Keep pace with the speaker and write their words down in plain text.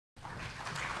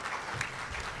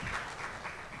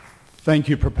Thank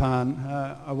you, Praphan.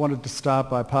 I wanted to start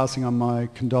by passing on my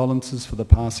condolences for the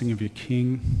passing of your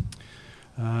king.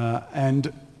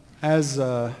 And as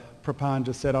Praphan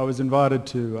just said, I was invited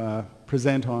to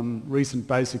present on recent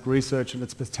basic research and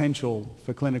its potential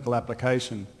for clinical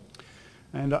application.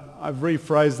 And I've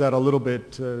rephrased that a little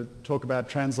bit to talk about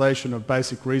translation of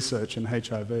basic research in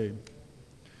HIV.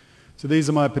 So these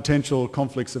are my potential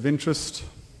conflicts of interest.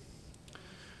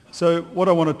 So what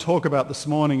I want to talk about this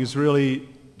morning is really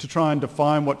to try and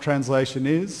define what translation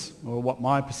is, or what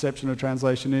my perception of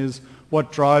translation is,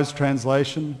 what drives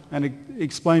translation, and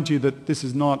explain to you that this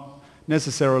is not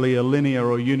necessarily a linear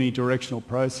or unidirectional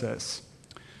process.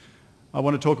 I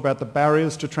want to talk about the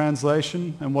barriers to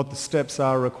translation and what the steps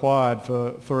are required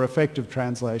for effective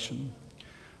translation.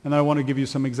 And I want to give you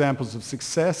some examples of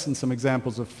success and some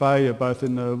examples of failure, both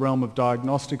in the realm of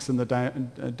diagnostics and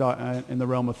in the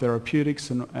realm of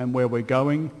therapeutics and where we're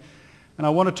going. And I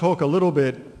want to talk a little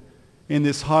bit in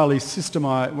this highly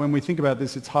systematized, when we think about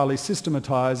this, it's highly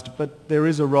systematized, but there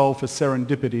is a role for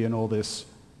serendipity in all this.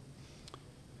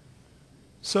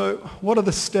 So what are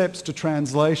the steps to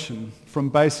translation from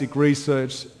basic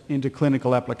research into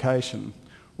clinical application?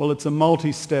 Well, it's a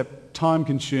multi-step,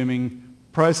 time-consuming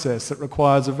process that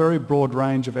requires a very broad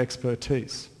range of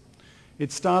expertise.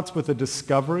 It starts with a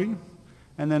discovery,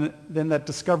 and then that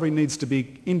discovery needs to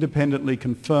be independently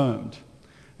confirmed.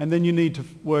 And then you need to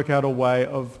work out a way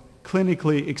of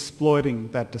clinically exploiting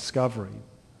that discovery.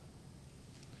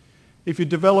 If you're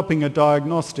developing a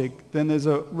diagnostic, then there's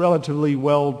a relatively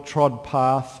well-trod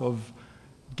path of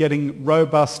getting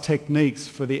robust techniques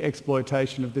for the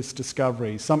exploitation of this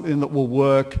discovery, something that will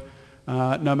work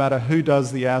no matter who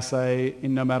does the assay,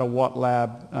 in no matter what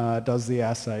lab does the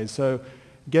assay. So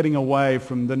getting away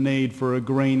from the need for a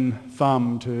green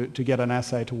thumb to get an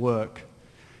assay to work.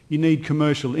 You need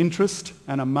commercial interest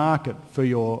and a market for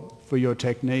your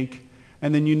technique,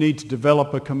 and then you need to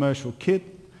develop a commercial kit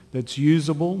that's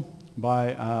usable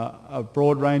by a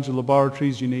broad range of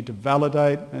laboratories. You need to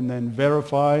validate and then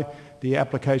verify the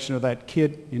application of that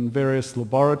kit in various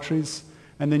laboratories,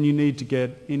 and then you need to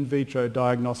get in vitro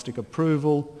diagnostic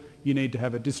approval. You need to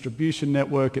have a distribution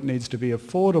network. It needs to be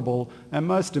affordable, and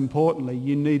most importantly,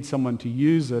 you need someone to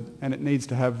use it, and it needs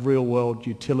to have real-world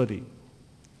utility.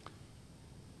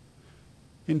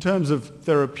 In terms of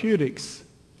therapeutics,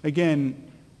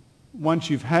 again, once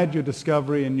you've had your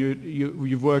discovery and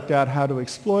you've worked out how to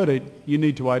exploit it, you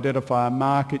need to identify a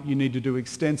market. You need to do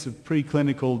extensive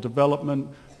preclinical development,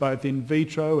 both in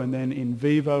vitro and then in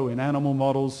vivo in animal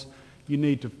models. You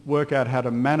need to work out how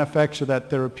to manufacture that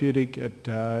therapeutic at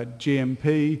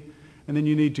GMP, and then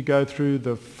you need to go through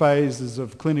the phases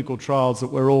of clinical trials that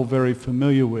we're all very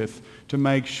familiar with to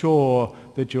make sure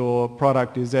that your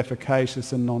product is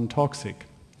efficacious and non-toxic.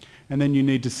 And then you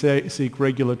need to seek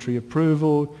regulatory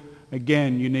approval.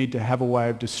 Again, you need to have a way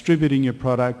of distributing your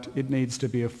product. It needs to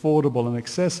be affordable and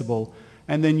accessible.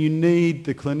 And then you need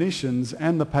the clinicians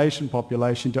and the patient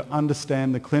population to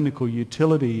understand the clinical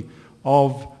utility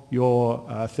of your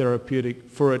therapeutic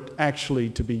for it actually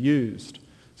to be used.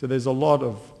 So there's a lot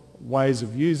of ways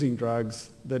of using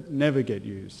drugs that never get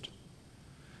used.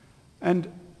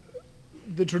 And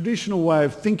the traditional way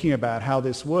of thinking about how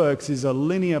this works is a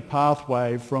linear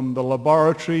pathway from the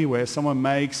laboratory where someone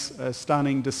makes a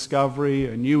stunning discovery,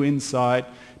 a new insight,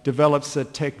 develops a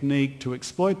technique to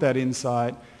exploit that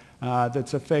insight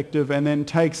that's effective, and then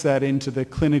takes that into the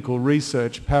clinical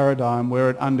research paradigm where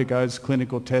it undergoes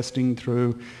clinical testing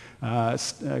through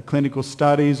clinical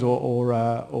studies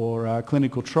or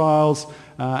clinical trials,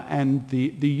 and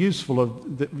the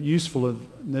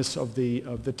usefulness of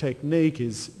the technique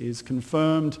is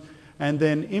confirmed and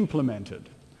then implemented.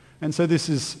 And so this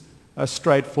is a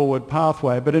straightforward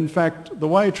pathway, but in fact the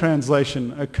way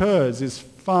translation occurs is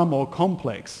far more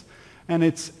complex, and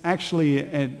it's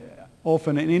actually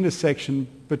often an intersection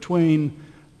between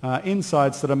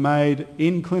insights that are made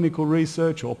in clinical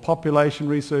research or population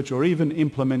research or even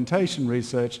implementation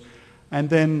research,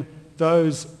 and then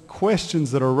those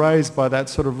questions that are raised by that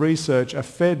sort of research are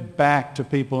fed back to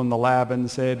people in the lab and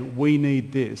said, we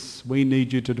need this, we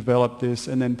need you to develop this,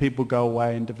 and then people go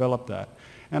away and develop that.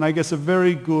 And I guess a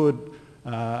very good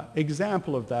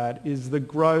example of that is the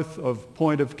growth of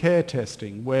point-of-care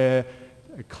testing, where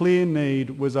a clear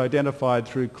need was identified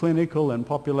through clinical and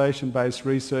population-based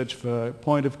research for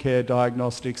point-of-care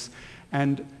diagnostics,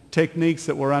 and techniques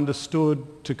that were understood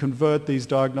to convert these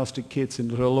diagnostic kits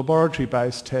into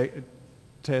laboratory-based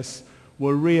tests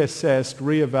were reassessed,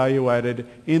 reevaluated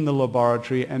in the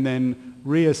laboratory, and then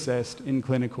reassessed in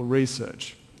clinical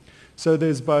research. So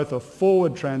there's both a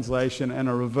forward translation and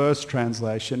a reverse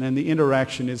translation, and the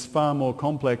interaction is far more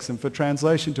complex. And for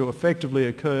translation to effectively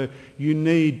occur, you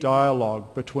need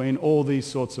dialogue between all these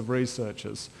sorts of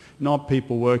researchers, not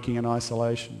people working in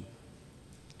isolation.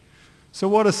 So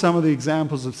what are some of the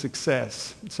examples of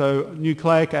success? So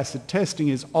nucleic acid testing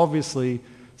is obviously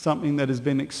something that has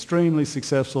been extremely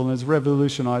successful and has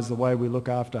revolutionized the way we look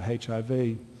after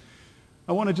HIV.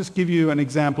 I want to just give you an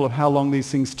example of how long these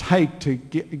things take to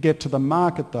get to the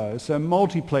market though. So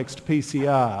multiplexed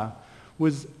PCR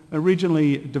was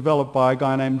originally developed by a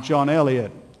guy named John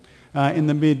Elliott in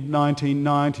the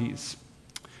mid-1990s.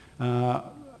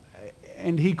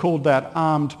 And he called that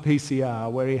armed PCR,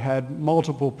 where he had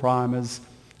multiple primers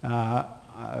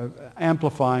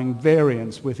amplifying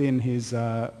variants within his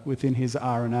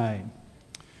RNA.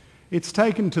 It's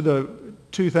taken to the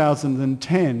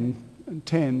 2010s,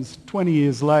 20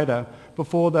 years later,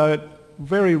 before that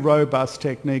very robust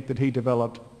technique that he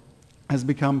developed has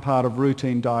become part of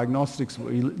routine diagnostics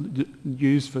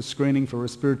used for screening for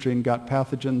respiratory and gut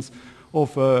pathogens, or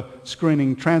for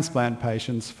screening transplant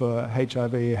patients for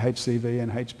HIV, HCV and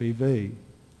HPV.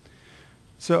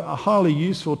 So a highly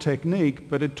useful technique,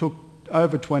 but it took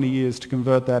over 20 years to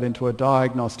convert that into a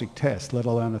diagnostic test, let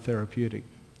alone a therapeutic.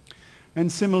 And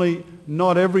similarly,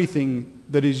 not everything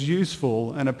that is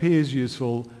useful and appears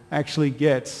useful actually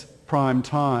gets prime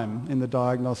time in the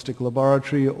diagnostic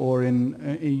laboratory or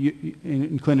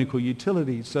in clinical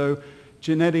utility. So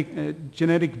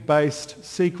genetic-based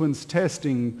sequence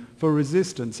testing for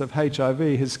resistance of HIV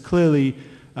has clearly,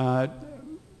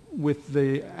 with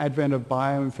the advent of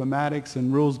bioinformatics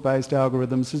and rules-based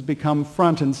algorithms, has become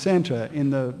front and centre in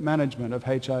the management of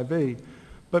HIV,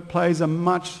 but plays a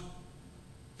much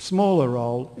smaller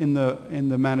role in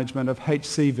the management of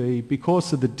HCV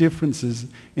because of the differences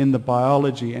in the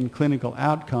biology and clinical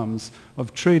outcomes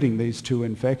of treating these two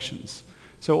infections.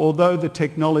 So although the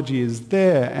technology is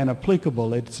there and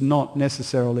applicable, it's not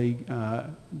necessarily,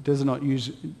 does not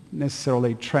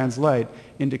necessarily translate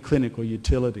into clinical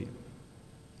utility.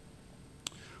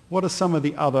 What are some of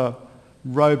the other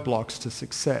roadblocks to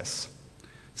success?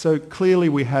 So clearly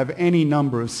we have any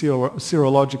number of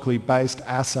serologically based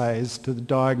assays to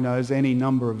diagnose any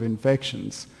number of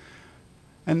infections.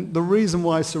 And the reason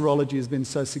why serology has been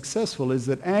so successful is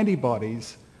that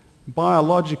antibodies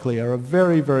biologically are a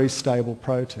very, very stable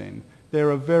protein.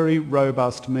 They're a very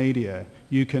robust media.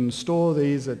 You can store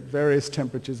these at various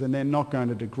temperatures and they're not going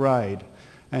to degrade.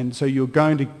 And so you're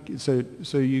going to,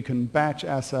 so you can batch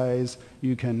assays,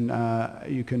 you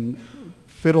can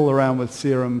fiddle around with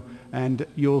serum, and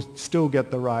you'll still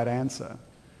get the right answer.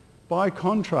 By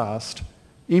contrast,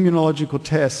 immunological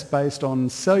tests based on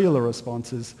cellular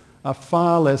responses are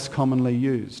far less commonly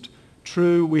used.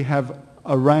 True, we have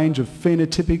a range of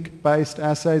phenotypic-based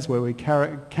assays where we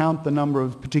count the number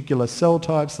of particular cell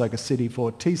types, like a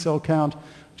CD4 T cell count,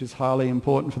 which is highly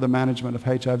important for the management of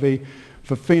HIV,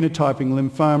 for phenotyping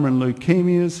lymphoma and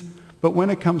leukemias. But when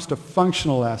it comes to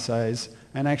functional assays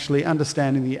and actually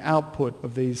understanding the output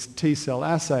of these T cell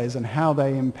assays and how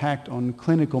they impact on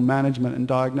clinical management and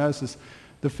diagnosis,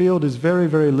 the field is very,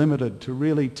 very limited to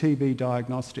really TB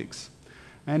diagnostics.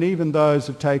 And even those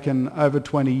have taken over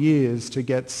 20 years to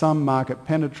get some market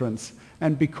penetrance.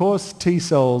 And because T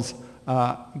cells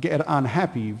get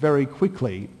unhappy very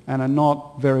quickly and are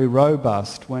not very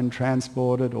robust when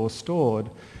transported or stored,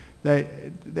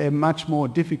 they're much more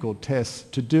difficult tests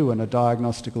to do in a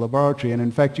diagnostic laboratory. And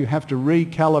in fact, you have to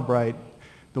recalibrate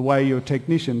the way your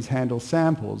technicians handle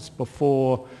samples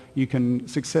before you can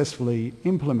successfully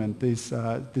implement this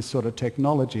sort of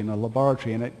technology in a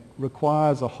laboratory. And it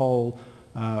requires a whole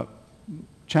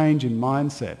change in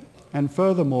mindset. And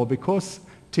furthermore, because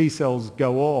T cells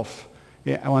go off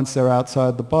once they're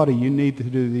outside the body, you need to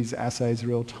do these assays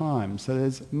real time. So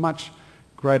there's much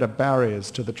greater barriers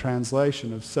to the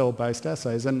translation of cell-based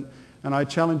assays. And I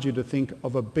challenge you to think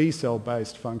of a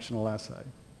B-cell-based functional assay.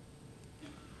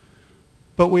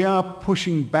 But we are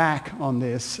pushing back on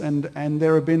this, and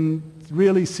there have been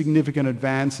really significant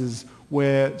advances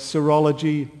where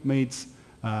serology meets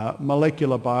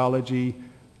molecular biology,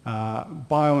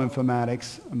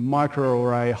 bioinformatics,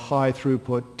 microarray,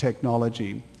 high-throughput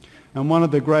technology. And one of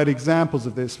the great examples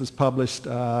of this was published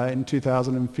in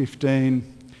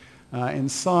 2015 in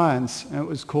Science, and it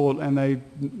was called, and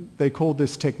they called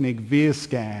this technique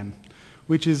VIR-scan,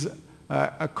 which is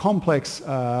a complex,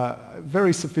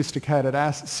 very sophisticated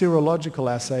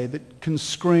serological assay that can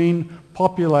screen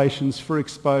populations for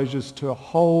exposures to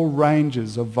whole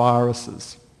ranges of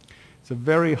viruses. It's a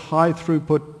very high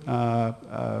throughput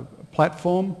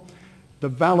platform. The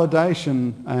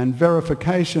validation and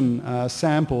verification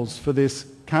samples for this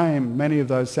many of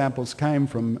those samples came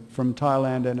from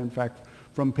Thailand, and in fact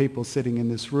from people sitting in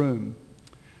this room.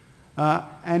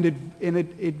 And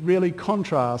it really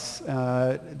contrasts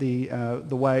the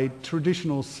way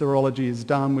traditional serology is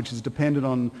done, which is dependent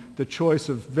on the choice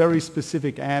of very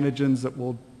specific antigens that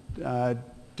will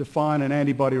define an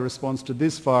antibody response to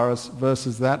this virus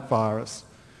versus that virus.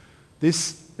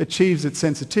 This achieves its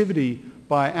sensitivity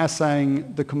by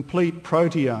assaying the complete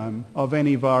proteome of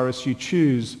any virus you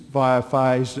choose via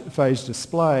phage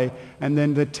display, and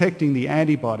then detecting the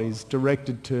antibodies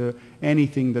directed to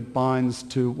anything that binds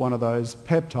to one of those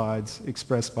peptides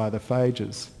expressed by the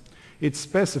phages. Its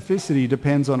specificity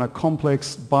depends on a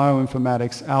complex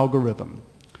bioinformatics algorithm.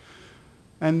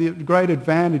 And the great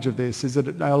advantage of this is that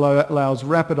it allows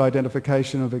rapid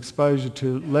identification of exposure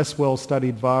to less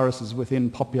well-studied viruses within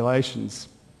populations.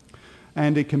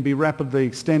 And it can be rapidly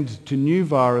extended to new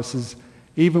viruses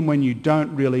even when you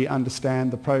don't really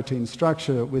understand the protein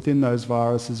structure within those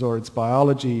viruses or its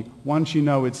biology. Once you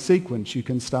know its sequence, you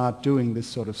can start doing this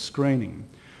sort of screening.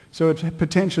 So it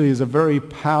potentially is a very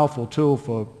powerful tool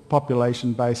for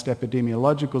population-based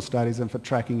epidemiological studies and for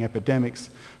tracking epidemics,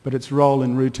 but its role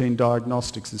in routine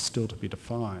diagnostics is still to be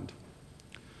defined.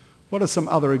 What are some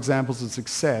other examples of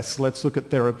success? Let's look at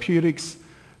therapeutics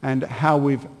and how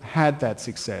we've had that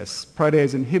success.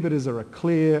 Protease inhibitors are a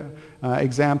clear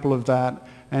example of that,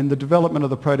 and the development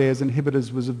of the protease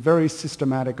inhibitors was a very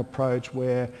systematic approach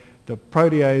where the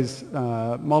protease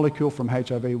molecule from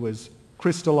HIV was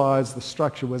crystallized, the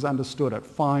structure was understood at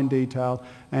fine detail,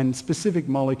 and specific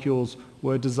molecules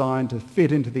were designed to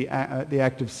fit into the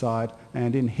active site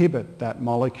and inhibit that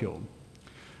molecule.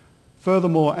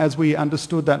 Furthermore, as we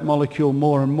understood that molecule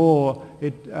more and more,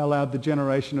 it allowed the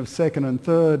generation of second and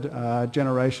third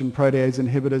generation protease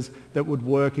inhibitors that would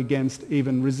work against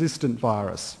even resistant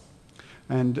virus,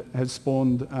 and has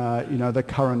spawned the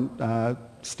current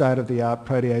state-of-the-art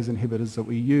protease inhibitors that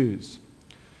we use.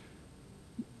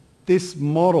 This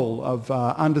model of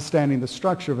understanding the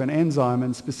structure of an enzyme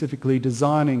and specifically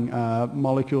designing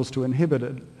molecules to inhibit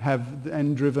it have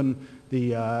then driven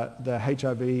the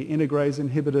HIV integrase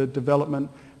inhibitor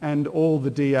development and all the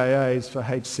DAAs for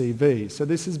HCV. So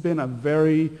this has been a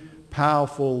very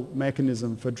powerful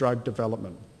mechanism for drug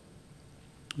development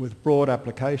with broad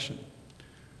application.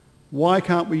 Why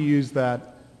can't we use that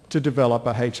to develop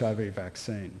a HIV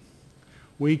vaccine?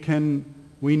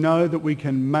 We know that we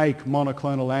can make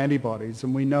monoclonal antibodies,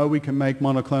 and we know we can make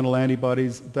monoclonal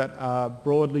antibodies that are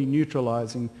broadly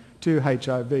neutralizing to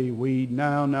HIV. We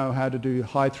now know how to do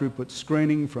high-throughput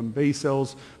screening from B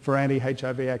cells for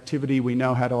anti-HIV activity. We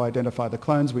know how to identify the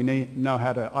clones. We know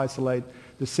how to isolate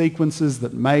the sequences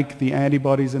that make the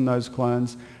antibodies in those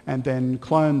clones, and then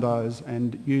clone those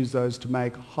and use those to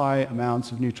make high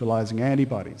amounts of neutralizing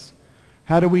antibodies.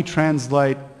 How do we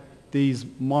translate these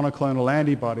monoclonal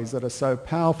antibodies that are so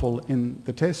powerful in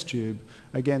the test tube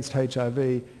against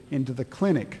HIV into the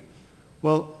clinic?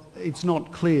 Well, it's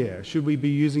not clear. Should we be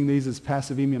using these as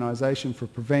passive immunization for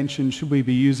prevention? Should we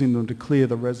be using them to clear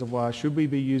the reservoir? Should we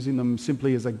be using them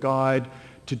simply as a guide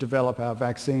to develop our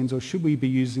vaccines, or should we be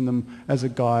using them as a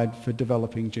guide for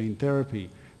developing gene therapy?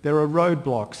 There are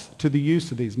roadblocks to the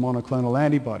use of these monoclonal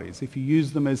antibodies. If you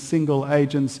use them as single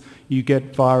agents, you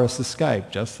get virus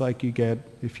escape, just like you get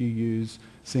if you use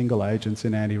single agents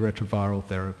in antiretroviral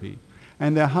therapy.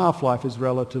 And their half-life is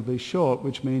relatively short,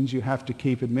 which means you have to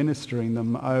keep administering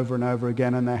them over and over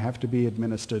again, and they have to be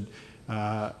administered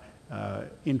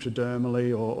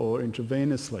intradermally or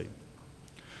intravenously.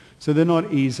 So they're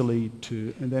not easily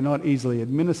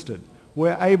administered.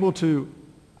 We're able to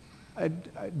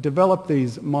develop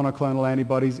these monoclonal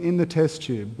antibodies in the test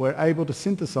tube. We're able to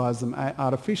synthesize them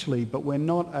artificially, but we're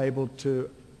not able to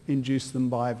induce them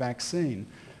by vaccine.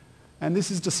 And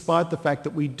this is despite the fact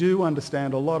that we do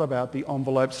understand a lot about the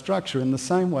envelope structure in the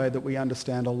same way that we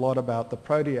understand a lot about the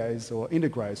protease or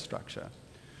integrase structure.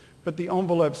 But the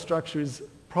envelope structure is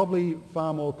probably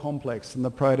far more complex than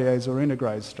the protease or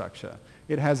integrase structure.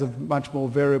 It has a much more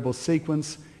variable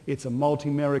sequence. It's a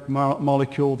multimeric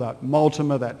molecule. That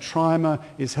multimer, that trimer,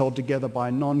 is held together by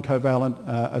non-covalent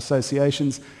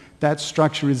associations. That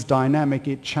structure is dynamic.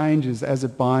 It changes as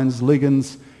it binds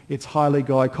ligands. It's highly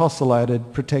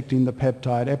glycosylated, protecting the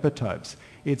peptide epitopes.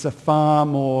 It's a far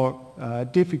more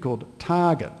difficult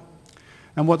target.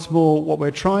 And what's more, what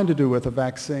we're trying to do with a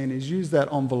vaccine is use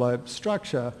that envelope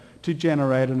structure to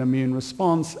generate an immune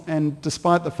response. And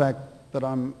despite the fact that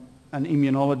I'm an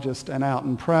immunologist and out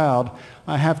and proud,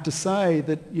 I have to say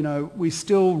that, you know, we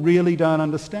still really don't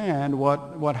understand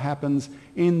what happens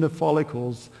in the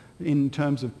follicles in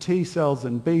terms of T cells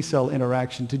and B cell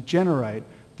interaction to generate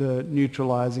the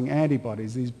neutralizing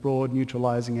antibodies, these broad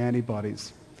neutralizing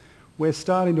antibodies. we're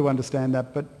starting to understand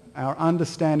that, but our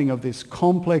understanding of this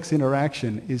complex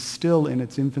interaction is still in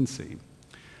its infancy.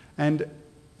 And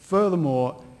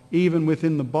furthermore, even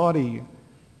within the body,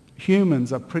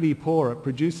 humans are pretty poor at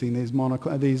producing these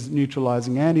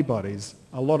neutralizing antibodies.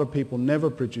 A lot of people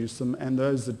never produce them, and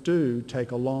those that do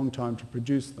take a long time to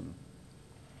produce them.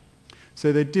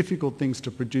 So they're difficult things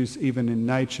to produce even in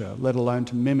nature, let alone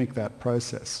to mimic that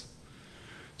process.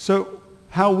 So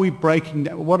how are we breaking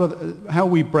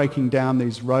down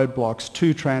these roadblocks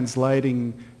to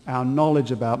translating our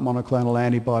knowledge about monoclonal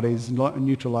antibodies and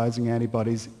neutralizing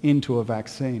antibodies into a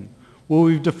vaccine? Well,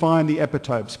 we've defined the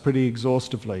epitopes pretty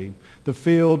exhaustively. The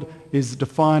field is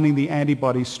defining the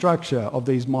antibody structure of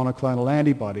these monoclonal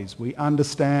antibodies. We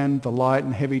understand the light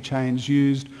and heavy chains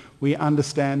used. We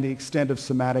understand the extent of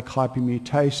somatic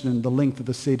hypermutation and the length of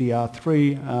the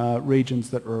CDR3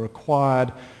 regions that are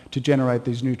required to generate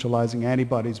these neutralizing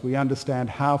antibodies. We understand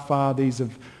how far these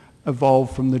have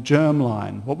evolved from the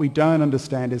germline. What we don't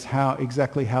understand is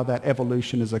exactly how that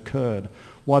evolution has occurred,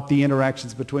 what the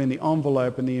interactions between the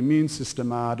envelope and the immune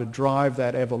system are to drive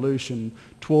that evolution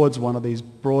towards one of these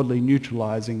broadly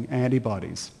neutralizing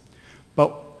antibodies.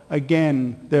 But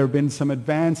again, there have been some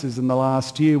advances in the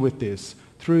last year with this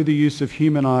through the use of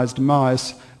humanized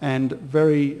mice and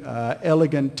very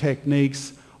elegant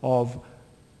techniques of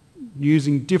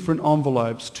using different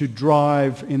envelopes to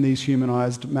drive in these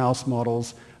humanized mouse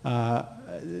models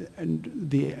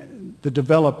the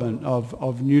development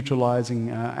of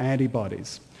neutralizing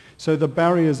antibodies. So the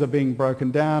barriers are being broken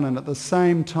down, and at the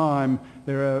same time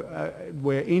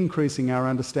we're increasing our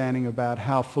understanding about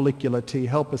how follicular T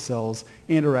helper cells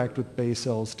interact with B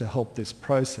cells to help this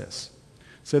process.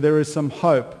 So there is some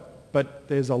hope, but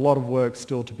there's a lot of work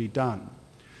still to be done.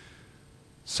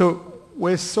 So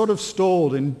we're sort of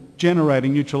stalled in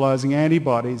generating neutralizing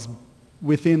antibodies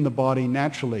within the body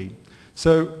naturally.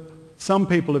 So some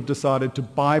people have decided to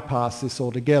bypass this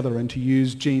altogether and to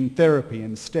use gene therapy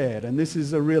instead. And this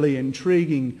is a really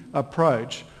intriguing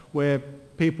approach where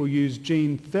people use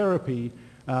gene therapy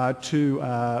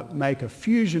to make a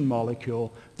fusion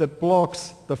molecule that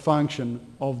blocks the function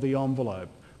of the envelope,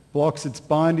 blocks its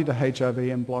binding to HIV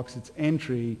and blocks its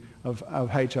entry of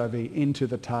HIV into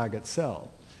the target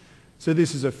cell. So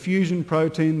this is a fusion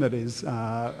protein that is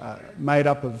made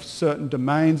up of certain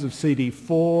domains of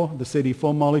CD4, the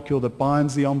CD4 molecule that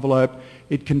binds the envelope.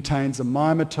 It contains a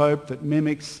mimetope that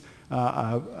mimics,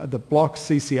 that blocks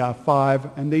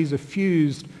CCR5, and these are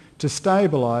fused to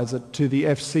stabilize it to the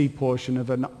FC portion of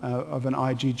an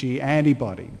IgG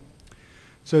antibody.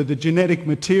 So the genetic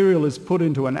material is put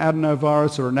into an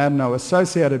adenovirus or an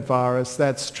adeno-associated virus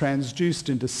that's transduced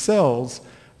into cells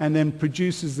and then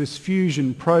produces this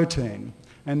fusion protein.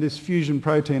 And this fusion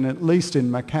protein, at least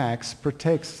in macaques,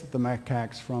 protects the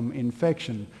macaques from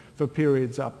infection for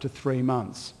periods up to 3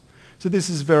 months. So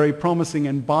this is very promising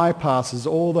and bypasses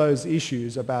all those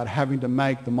issues about having to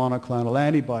make the monoclonal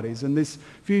antibodies. And this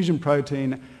fusion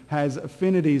protein has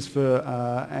affinities for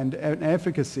and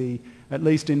efficacy, at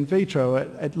least in vitro,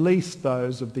 at least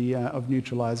those of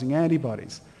neutralizing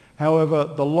antibodies. However,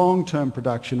 the long-term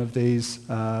production of these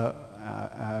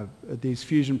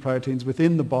fusion proteins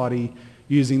within the body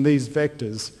using these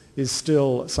vectors is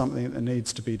still something that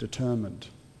needs to be determined.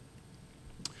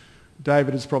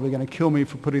 David is probably going to kill me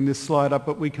for putting this slide up,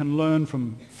 but we can learn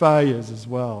from failures as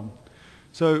well.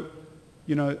 So,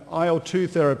 you know, IL-2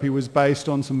 therapy was based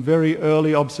on some very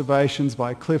early observations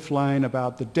by Cliff Lane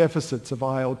about the deficits of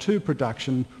IL-2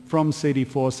 production from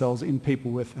CD4 cells in people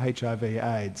with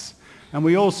HIV/AIDS. And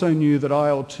we also knew that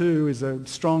IL-2 is a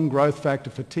strong growth factor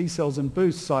for T cells and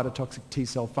boosts cytotoxic T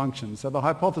cell function. So the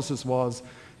hypothesis was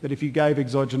that if you gave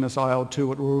exogenous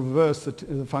IL-2, it will reverse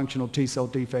the functional T cell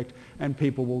defect and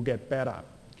people will get better.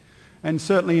 And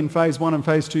certainly in phase 1 and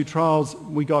phase 2 trials,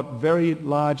 we got very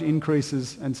large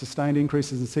increases and sustained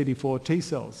increases in CD4 T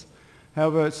cells.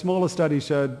 However, smaller studies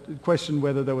questioned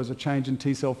whether there was a change in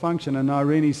T cell function, and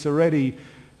Irene Soretti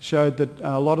showed that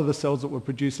a lot of the cells that were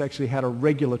produced actually had a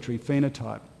regulatory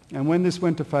phenotype. And when this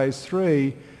went to phase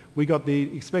 3, we got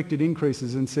the expected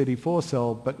increases in CD4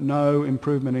 cell, but no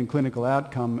improvement in clinical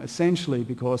outcome, essentially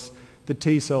because the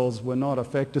T cells were not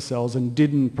effector cells and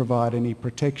didn't provide any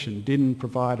protection, didn't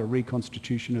provide a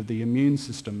reconstitution of the immune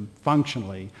system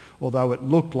functionally, although it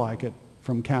looked like it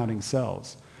from counting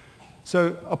cells.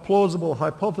 So a plausible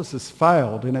hypothesis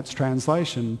failed in its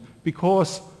translation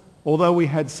because although we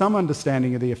had some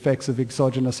understanding of the effects of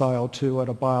exogenous IL-2 at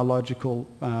a biological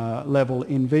level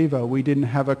in vivo, we didn't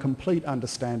have a complete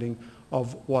understanding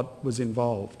of what was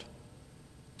involved.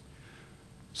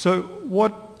 So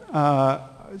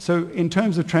in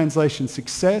terms of translation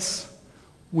success,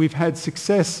 we've had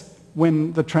success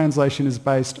when the translation is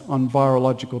based on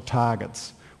virological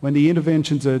targets, when the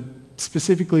interventions are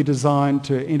specifically designed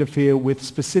to interfere with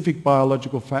specific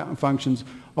biological functions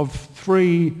of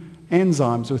 3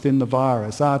 enzymes within the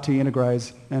virus, RT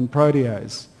integrase and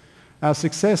protease. Our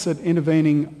success at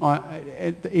intervening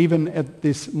even at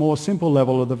this more simple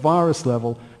level, or the virus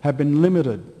level, have been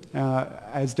limited,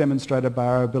 as demonstrated by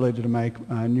our ability to make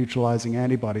neutralizing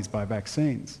antibodies by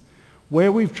vaccines.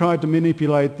 Where we've tried to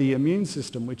manipulate the immune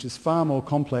system, which is far more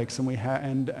complex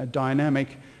and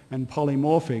dynamic and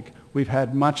polymorphic, we've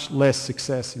had much less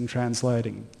success in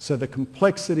translating. So the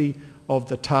complexity of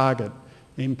the target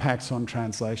impacts on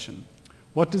translation.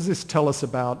 What does this tell us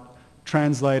about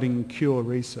translating cure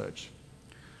research?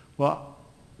 Well,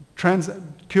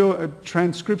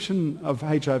 transcription of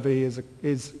HIV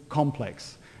is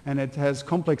complex, and it has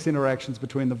complex interactions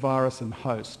between the virus and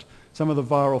host. Some of the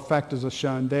viral factors are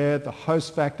shown there. The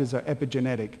host factors are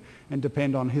epigenetic and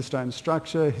depend on histone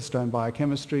structure, histone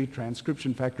biochemistry,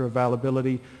 transcription factor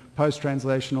availability,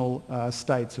 post-translational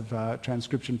states of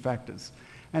transcription factors.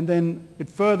 And then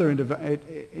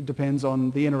it depends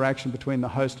on the interaction between the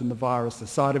host and the virus, the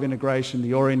site of integration,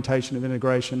 the orientation of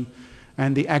integration,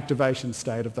 and the activation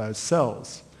state of those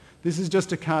cells. This is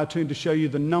just a cartoon to show you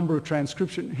the number of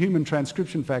human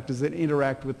transcription factors that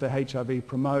interact with the HIV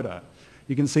promoter.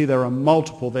 You can see there are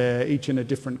multiple there, each in a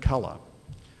different colour.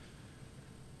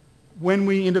 When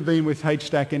we intervene with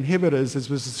HDAC inhibitors, as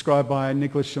was described by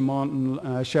Nicholas Chamont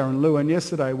and Sharon Lewin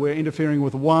yesterday, we're interfering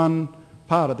with one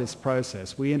part of this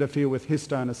process. We interfere with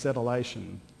histone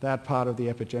acetylation, that part of the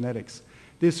epigenetics.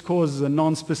 This causes a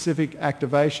non-specific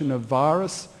activation of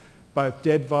virus, both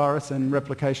dead virus and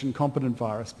replication-competent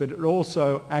virus, but it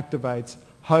also activates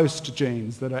host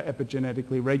genes that are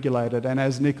epigenetically regulated, and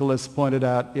as Nicholas pointed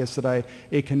out yesterday,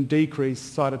 it can decrease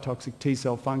cytotoxic T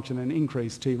cell function and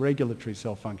increase T regulatory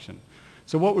cell function.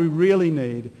 So what we really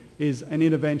need is an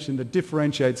intervention that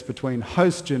differentiates between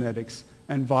host genetics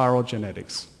and viral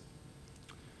genetics.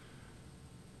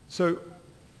 So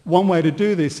one way to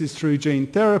do this is through gene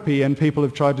therapy, and people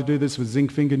have tried to do this with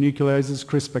zinc finger nucleases,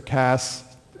 CRISPR-Cas,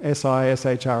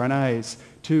 siRNAs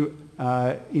to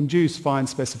induce fine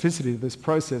specificity to this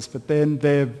process, but then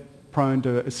they're prone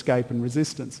to escape and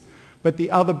resistance. But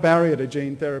the other barrier to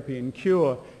gene therapy and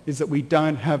cure is that we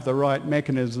don't have the right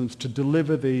mechanisms to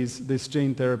deliver this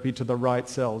gene therapy to the right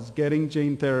cells. Getting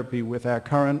gene therapy with our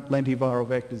current lentiviral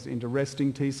vectors into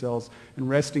resting T cells and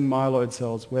resting myeloid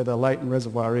cells where the latent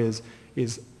reservoir is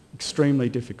extremely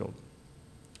difficult.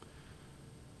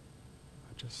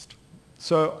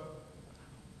 So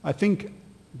I think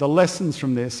the lessons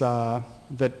from this are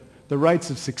that the rates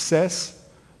of success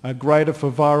are greater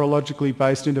for virologically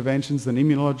based interventions than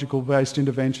immunological based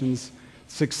interventions.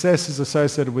 Success is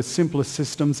associated with simpler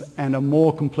systems and a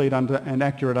more complete and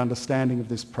accurate understanding of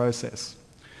this process.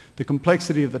 The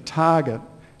complexity of the target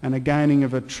and a gaining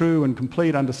of a true and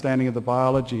complete understanding of the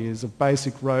biology is a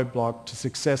basic roadblock to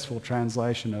successful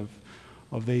translation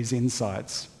of these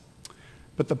insights.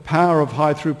 But the power of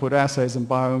high throughput assays and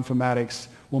bioinformatics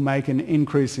will make an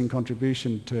increasing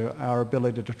contribution to our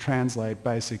ability to translate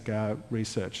basic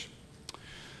research.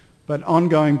 But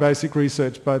ongoing basic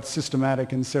research, both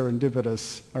systematic and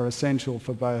serendipitous, are essential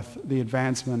for both the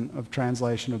advancement of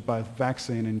translation of both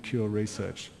vaccine and cure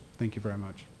research. Thank you very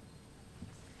much.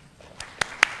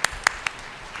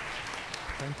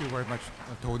 Thank you very much,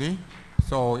 Tony.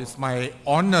 So it's my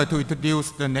honor to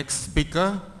introduce the next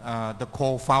speaker, the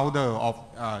co-founder of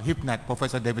HIV-NAT,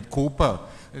 Professor David Cooper,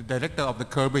 director of the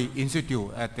Kirby Institute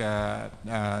at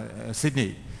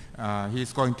Sydney.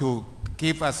 He's going to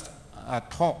give us a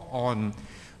talk on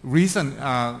recent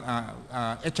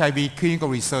HIV clinical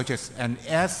researches and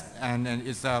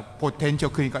its potential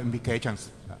clinical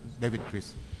implications. David,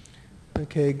 please.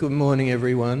 Okay, good morning,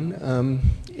 everyone.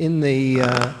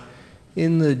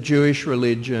 In the Jewish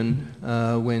religion,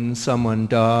 when someone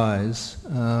dies,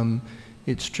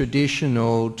 it's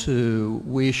traditional to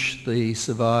wish the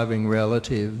surviving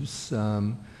relatives,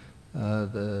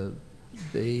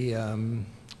 the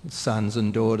sons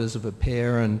and daughters of a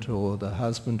parent or the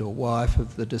husband or wife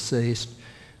of the deceased,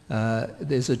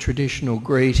 there's a traditional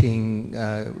greeting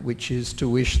which is to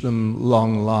wish them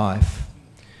long life.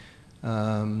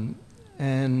 And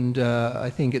I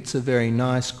think it's a very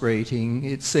nice greeting.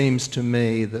 It seems to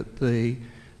me that the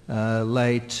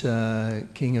late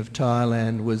King of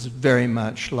Thailand was very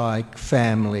much like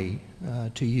family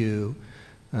to you.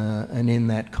 And in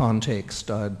that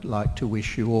context, I'd like to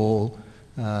wish you all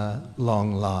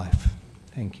long life.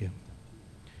 Thank you.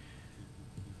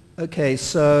 Okay,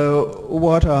 so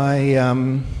what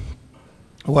I've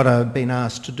been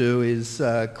asked to do is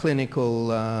clinical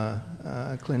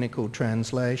clinical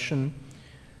translation.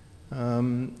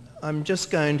 I'm just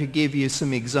going to give you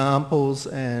some examples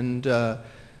and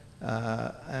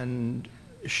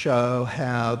show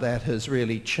how that has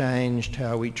really changed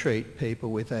how we treat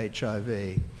people with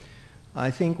HIV. I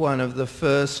think one of the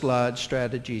first large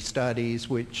strategy studies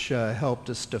which helped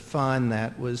us define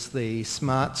that was the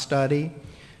SMART study.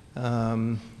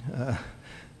 The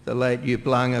late Hugh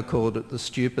Blunger called it the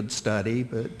stupid study,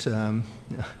 but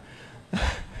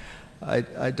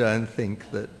I don't think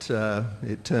that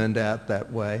it turned out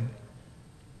that way.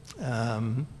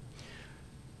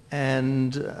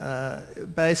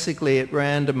 Basically it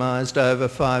randomised over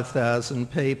 5,000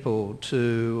 people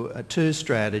to two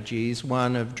strategies,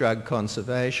 one of drug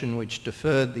conservation, which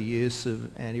deferred the use of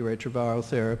antiretroviral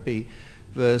therapy,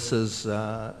 versus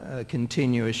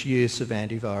continuous use of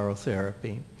antiviral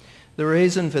therapy. The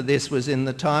reason for this was in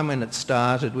the time when it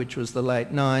started, which was the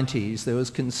late 90s, there was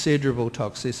considerable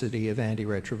toxicity of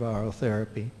antiretroviral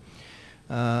therapy.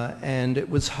 And it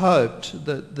was hoped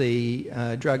that the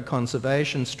drug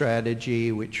conservation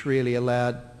strategy, which really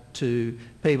allowed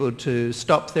people to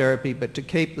stop therapy but to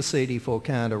keep the CD4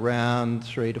 count around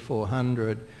 300 to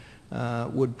 400,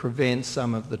 would prevent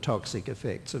some of the toxic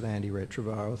effects of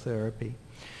antiretroviral therapy.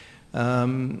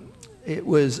 It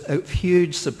was a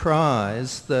huge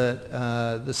surprise that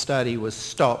the study was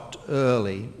stopped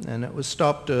early, and it was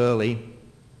stopped early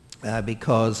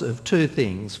because of two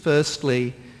things.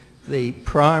 Firstly, the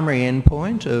primary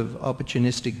endpoint of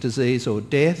opportunistic disease or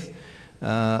death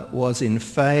was in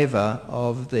favour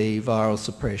of the viral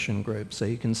suppression group. So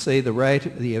you can see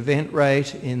the event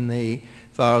rate in the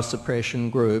viral suppression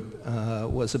group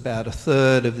was about a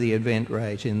third of the event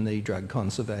rate in the drug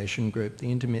conservation group,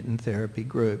 the intermittent therapy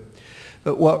group.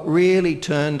 But what really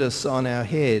turned us on our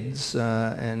heads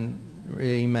and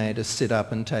really made us sit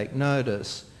up and take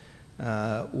notice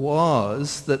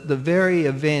was that the very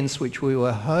events which we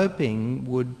were hoping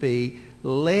would be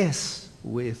less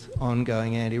with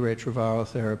ongoing antiretroviral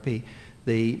therapy,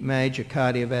 the major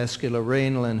cardiovascular,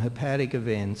 renal and hepatic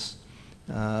events,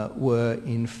 were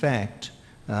in fact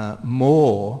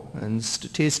more, and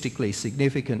statistically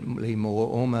significantly more,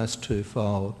 almost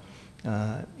twofold,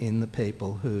 in the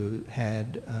people who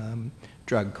had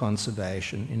drug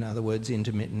conservation, in other words,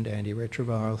 intermittent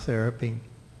antiretroviral therapy.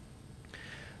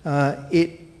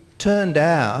 It turned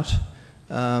out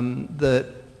that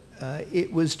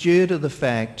it was due to the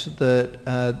fact that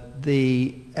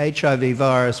the HIV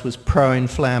virus was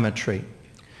pro-inflammatory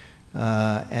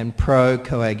and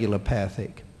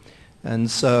pro-coagulopathic. And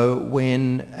so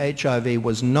when HIV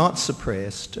was not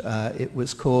suppressed, it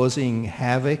was causing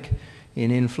havoc in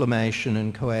inflammation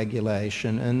and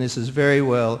coagulation. And this is very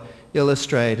well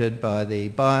illustrated by the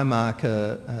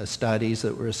biomarker studies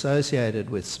that were associated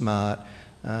with SMART,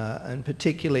 and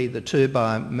particularly the two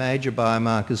major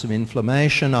biomarkers of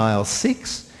inflammation,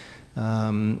 IL-6,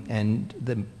 and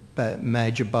the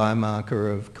major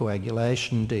biomarker of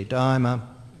coagulation, D-dimer,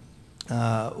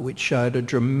 which showed a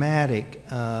dramatic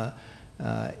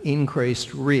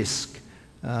increased risk,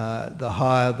 the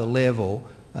higher the level,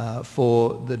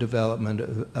 for the development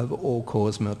of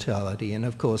all-cause mortality. And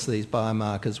of course these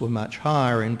biomarkers were much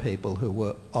higher in people who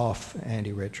were off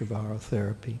antiretroviral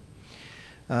therapy.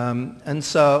 And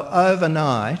so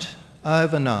overnight,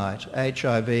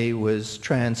 HIV was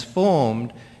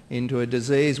transformed into a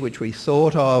disease which we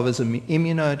thought of as an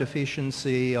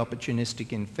immunodeficiency,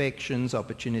 opportunistic infections,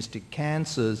 opportunistic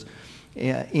cancers,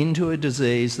 into a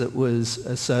disease that was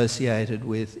associated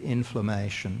with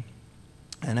inflammation.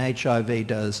 And HIV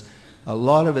does a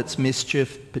lot of its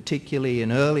mischief, particularly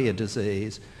in earlier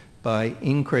disease, by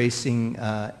increasing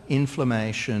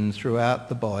inflammation throughout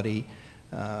the body,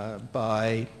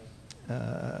 by,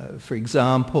 for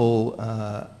example,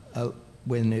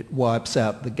 when it wipes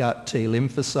out the gut T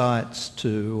lymphocytes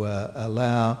to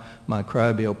allow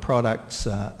microbial products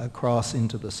across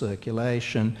into the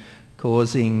circulation,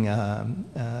 causing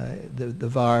the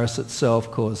virus itself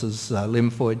causes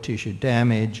lymphoid tissue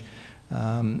damage.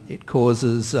 It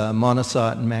causes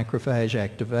monocyte and macrophage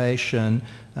activation,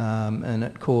 and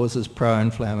it causes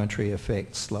pro-inflammatory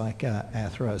effects like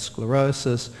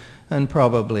atherosclerosis, and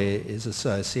probably is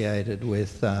associated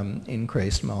with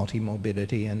increased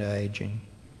multimorbidity and ageing.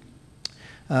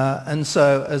 And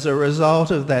so as a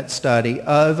result of that study,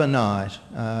 overnight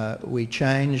we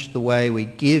changed the way we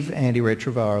give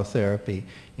antiretroviral therapy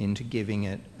into giving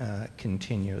it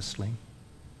continuously.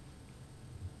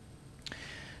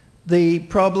 The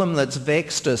problem that's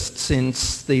vexed us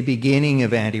since the beginning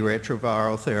of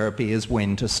antiretroviral therapy is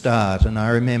when to start. And I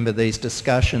remember these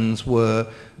discussions were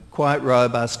quite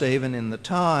robust even in the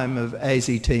time of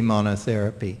AZT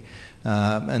monotherapy.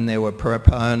 And there were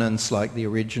proponents like the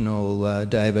original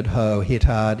David Ho, hit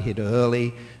hard, hit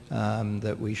early,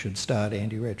 that we should start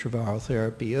antiretroviral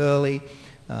therapy early.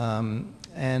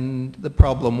 And the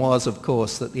problem was, of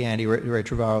course, that the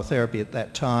antiretroviral therapy at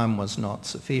that time was not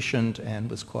sufficient and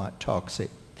was quite toxic.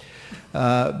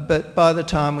 But by the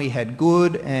time we had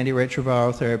good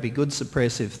antiretroviral therapy, good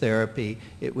suppressive therapy,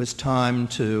 it was time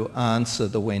to answer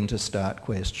the when to start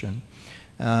question.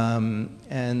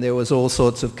 And there was all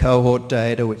sorts of cohort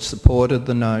data which supported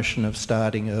the notion of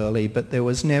starting early, but there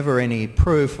was never any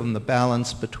proof on the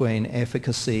balance between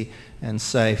efficacy and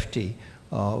safety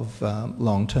of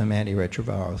long-term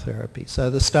antiretroviral therapy. So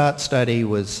the START study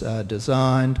was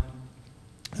designed,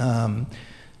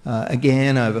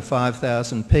 again, over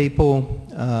 5,000 people,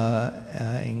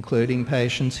 including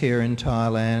patients here in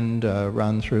Thailand,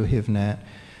 run through HIV-NAT.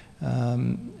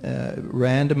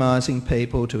 Randomising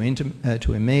people to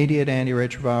immediate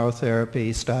antiretroviral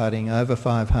therapy starting over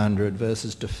 500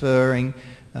 versus deferring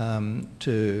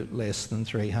to less than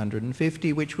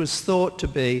 350, which was thought to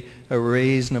be a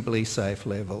reasonably safe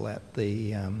level at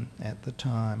the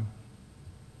time.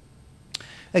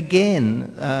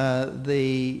 Again,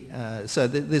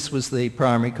 this was the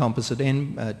primary composite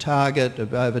target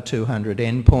of over 200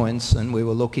 endpoints, and we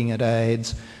were looking at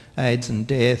AIDS and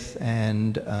death,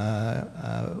 and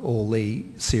all the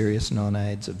serious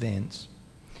non-AIDS events.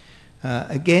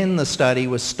 Again, the study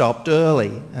was stopped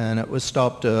early, and it was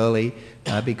stopped early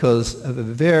because of a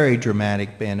very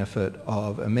dramatic benefit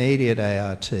of immediate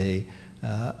ART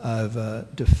over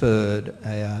deferred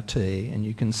ART, and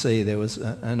you can see there was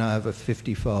an over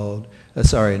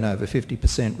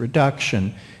 50%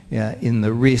 reduction in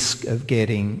the risk of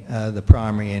getting the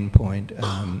primary endpoint,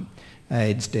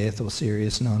 AIDS death or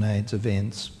serious non-AIDS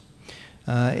events.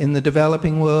 In the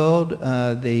developing world,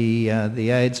 the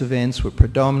AIDS events were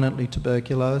predominantly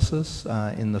tuberculosis.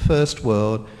 In the first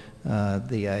world,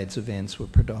 the AIDS events were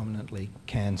predominantly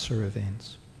cancer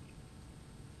events.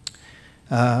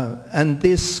 And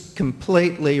this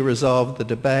completely resolved the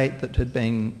debate that had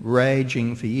been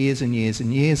raging for years and years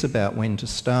and years about when to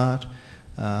start.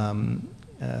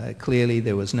 Clearly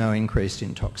there was no increase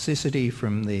in toxicity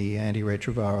from the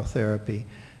antiretroviral therapy,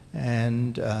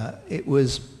 and it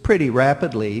was pretty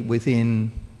rapidly,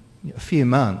 within a few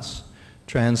months,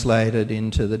 translated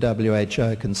into the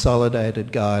WHO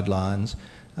consolidated guidelines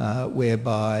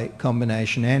whereby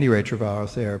combination antiretroviral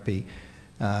therapy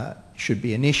should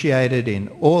be initiated in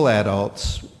all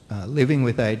adults living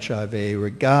with HIV,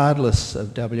 regardless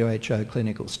of WHO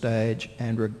clinical stage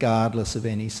and regardless of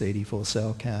any CD4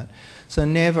 cell count. So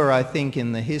never, I think,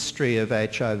 in the history of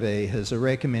HIV has a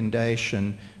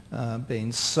recommendation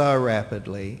been so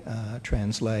rapidly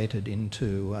translated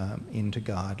into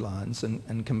guidelines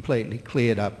and completely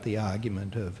cleared up the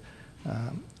argument of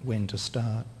when to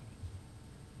start.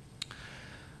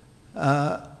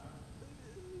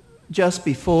 Just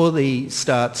before the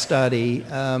START study,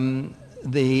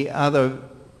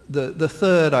 the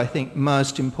third, I think,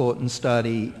 most important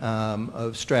study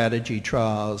of strategy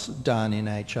trials done in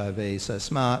HIV, so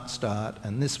SMART, START,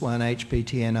 and this one,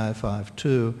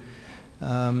 HPTN-052,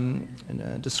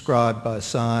 described by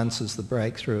Science as the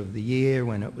breakthrough of the year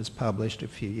when it was published a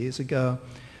few years ago,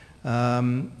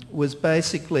 was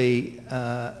basically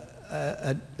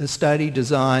a study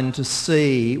designed to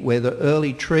see whether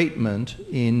early treatment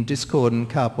in discordant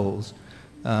couples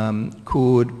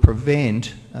could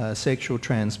prevent sexual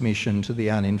transmission to the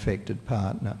uninfected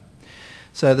partner.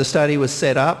 So the study was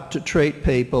set up to treat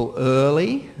people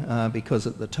early because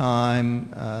at the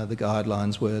time the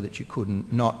guidelines were that you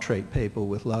couldn't not treat people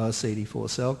with lower CD4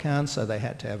 cell counts, so they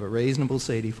had to have a reasonable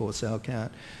CD4 cell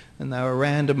count, and they were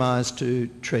randomised to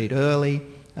treat early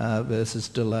versus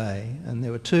delay. And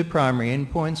there were two primary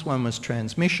endpoints. One was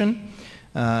transmission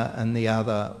and the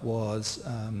other was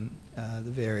the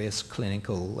various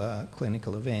clinical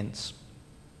events.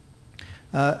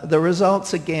 The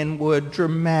results again were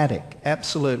dramatic,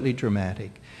 absolutely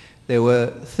dramatic. There were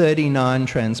 39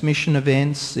 transmission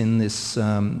events in this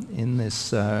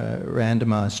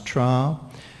randomised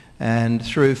trial, and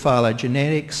through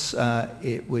phylogenetics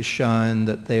it was shown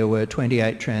that there were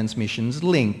 28 transmissions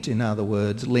linked, in other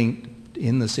words, linked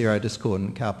in the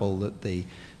serodiscordant couple, that the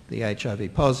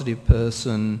HIV positive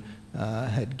person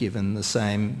had given the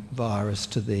same virus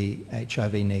to the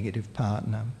HIV negative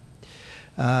partner.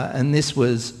 And this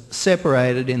was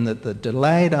separated in that the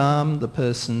delayed arm, the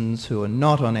persons who are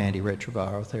not on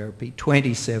antiretroviral therapy,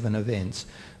 27 events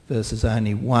versus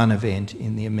only 1 event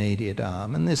in the immediate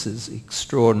arm. And this is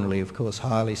extraordinarily, of course,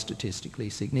 highly statistically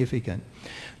significant.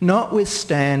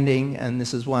 Notwithstanding, and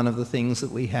this is one of the things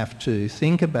that we have to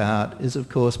think about, is of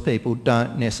course people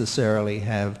don't necessarily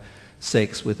have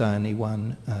sex with only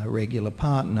one regular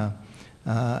partner.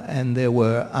 And there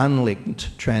were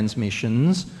unlinked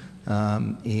transmissions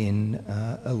in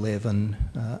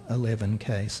 11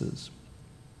 cases.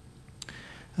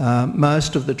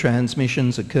 Most of the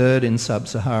transmissions occurred in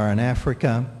sub-Saharan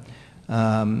Africa,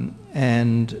 and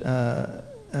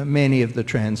many of the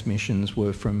transmissions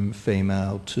were from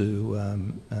female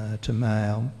to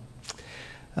male.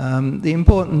 The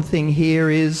important thing here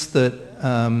is that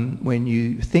when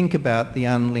you think about the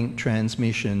unlinked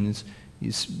transmissions,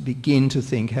 you begin to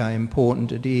think how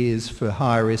important it is for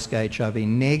high-risk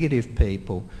HIV-negative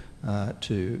people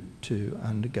to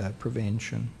undergo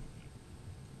prevention.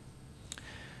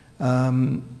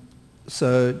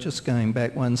 So just going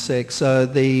back one sec, so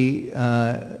the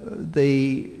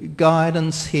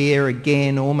guidance here,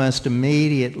 again, almost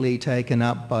immediately taken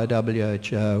up by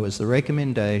WHO, was the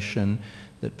recommendation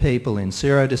that people in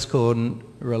serodiscordant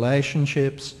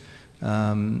relationships,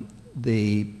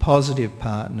 the positive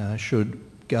partner should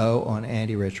go on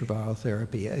antiretroviral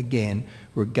therapy, again,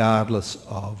 regardless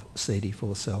of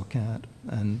CD4 cell count.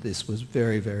 And this was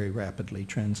very, very rapidly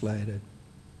translated.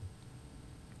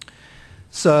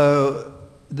 So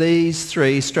these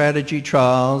 3 strategy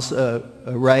trials are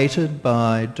rated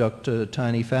by Dr.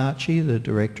 Tony Fauci, the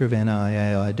director of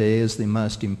NIAID, as the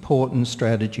most important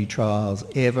strategy trials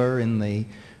ever in the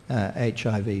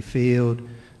HIV field.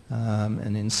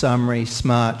 And in summary,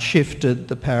 SMART shifted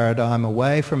the paradigm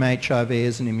away from HIV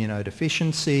as an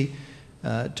immunodeficiency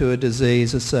to a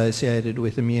disease associated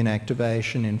with immune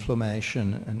activation,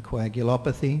 inflammation and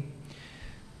coagulopathy.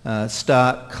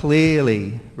 START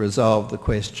clearly resolved the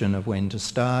question of when to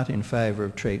start in favour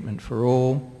of treatment for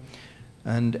all.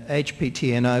 And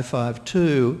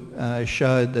HPTN-052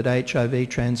 showed that HIV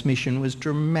transmission was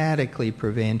dramatically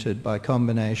prevented by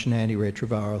combination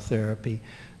antiretroviral therapy,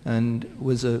 and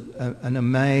was an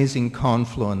amazing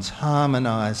confluence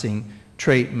harmonising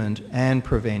treatment and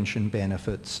prevention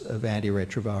benefits of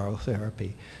antiretroviral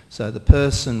therapy. So the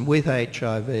person with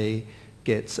HIV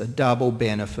gets a double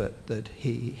benefit, that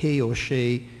he or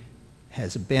she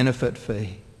has a benefit for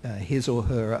his or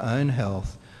her own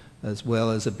health, as well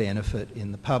as a benefit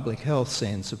in the public health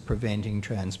sense of preventing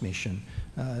transmission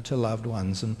to loved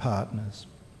ones and partners.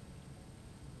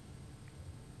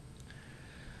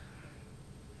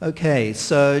 Okay,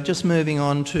 so just moving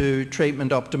on to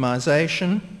treatment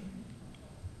optimisation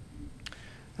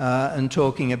and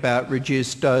talking about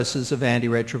reduced doses of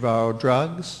antiretroviral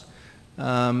drugs.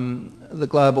 The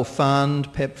Global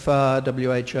Fund, PEPFAR,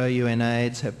 WHO,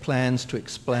 UNAIDS have plans to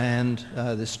expand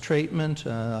this treatment.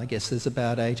 I guess there's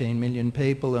about 18 million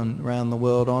people around the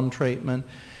world on treatment.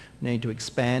 We need to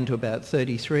expand to about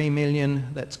 33 million.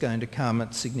 That's going to come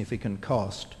at significant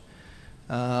cost.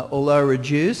 Although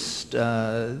reduced,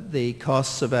 the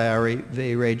costs of ARV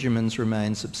regimens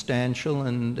remain substantial,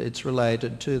 and it's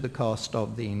related to the cost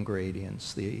of the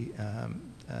ingredients, the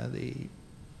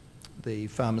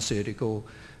pharmaceutical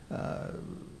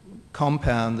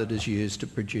compound that is used to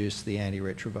produce the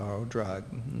antiretroviral drug.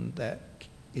 That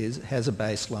has a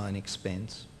baseline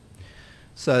expense.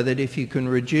 So that if you can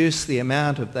reduce the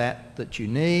amount of that you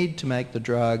need to make the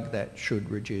drug, that should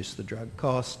reduce the drug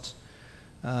costs.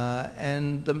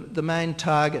 And the main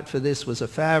target for this was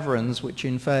efavirenz, which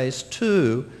in phase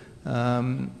 2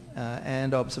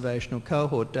 and observational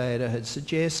cohort data had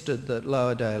suggested that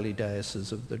lower daily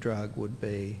doses of the drug would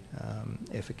be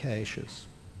efficacious.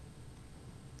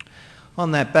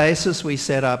 On that basis, we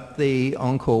set up the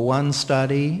Encore 1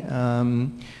 study,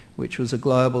 which was a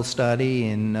global study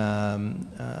in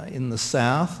the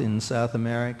South, in South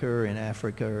America, in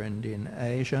Africa and in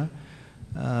Asia.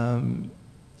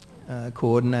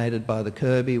 Coordinated by the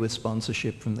Kirby with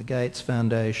sponsorship from the Gates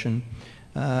Foundation.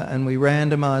 And we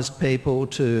randomised people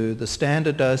to the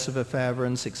standard dose of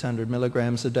efavirenz, 600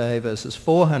 milligrams a day versus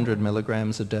 400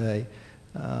 milligrams a day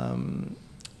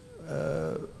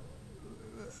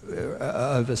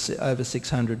over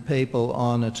 600 people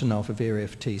on a tenofovir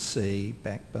FTC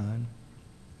backbone.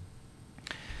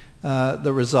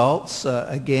 The results,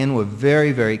 again, were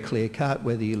very, very clear-cut,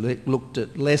 whether you looked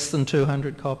at less than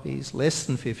 200 copies, less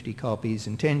than 50 copies,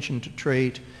 intention to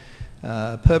treat,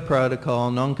 per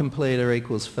protocol, non-completer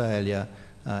equals failure.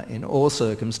 In all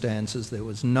circumstances, there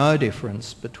was no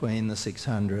difference between the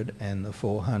 600 and the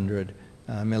 400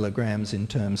 milligrams in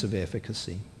terms of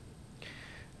efficacy.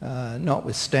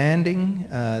 Notwithstanding,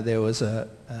 there was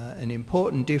an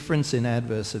important difference in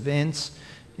adverse events,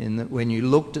 in that when you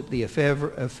looked at the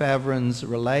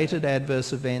efavirenz-related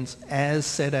adverse events as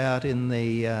set out in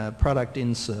the product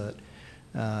insert,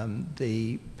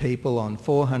 the people on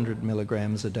 400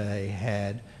 milligrams a day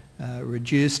had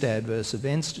reduced adverse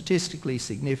events, statistically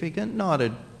significant, not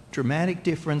a dramatic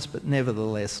difference, but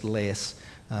nevertheless less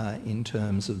in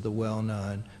terms of the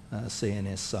well-known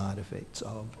CNS side effects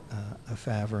of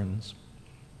efavirenz.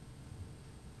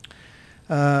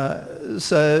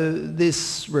 So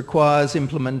this requires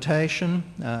implementation.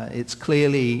 It's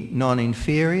clearly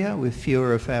non-inferior with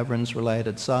fewer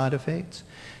efavirenz-related side effects.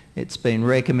 It's been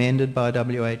recommended by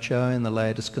WHO in the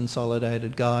latest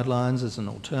consolidated guidelines as an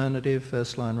alternative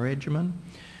first-line regimen.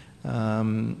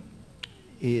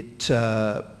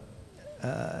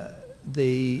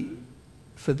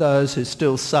 For those who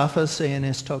still suffer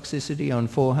CNS toxicity on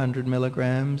 400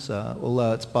 milligrams,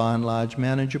 although it's by and large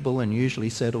manageable and usually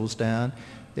settles down,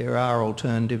 there are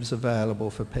alternatives available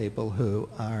for people who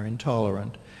are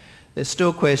intolerant. There's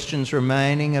still questions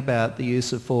remaining about the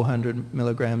use of 400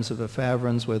 milligrams of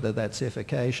efavirenz, whether that's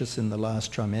efficacious in the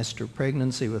last trimester of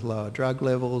pregnancy with lower drug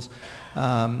levels,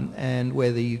 and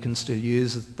whether you can still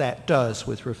use that dose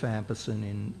with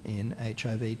rifampicin in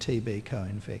HIV-TB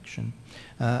co-infection.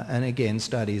 And again,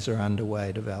 studies are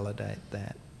underway to validate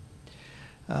that.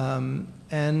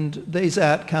 And these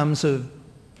outcomes have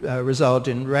result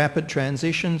in rapid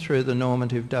transition through the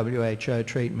normative WHO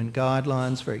treatment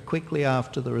guidelines very quickly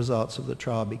after the results of the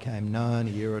trial became known a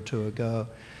year or two ago,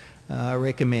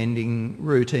 recommending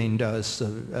routine dose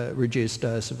of, reduced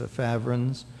dose of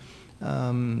efavirenz.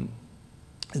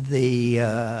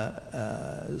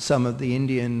 Some of the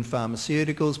Indian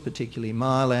pharmaceuticals, particularly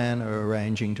Mylan, are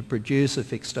arranging to produce a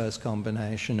fixed dose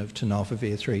combination of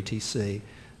tenofovir 3-TC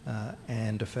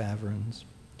and efavirenz.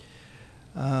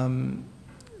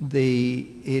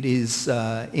 It is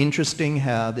interesting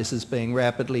how this is being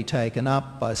rapidly taken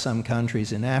up by some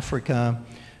countries in Africa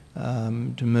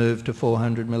to move to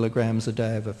 400 milligrams a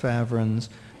day of efavirenz.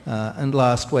 And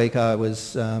last week I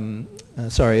was,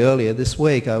 earlier this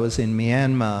week I was in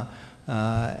Myanmar,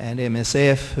 and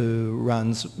MSF, who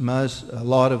runs a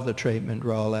lot of the treatment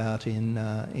rollout in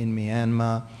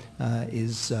Myanmar,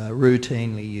 is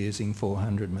routinely using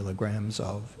 400 milligrams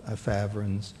of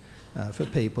efavirenz for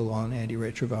people on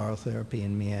antiretroviral therapy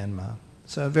in Myanmar.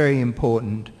 So a very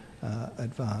important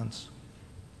advance.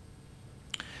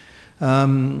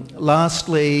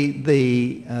 Lastly,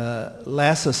 the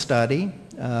LASA study,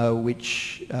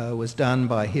 which was done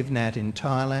by HIV-NAT in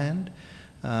Thailand.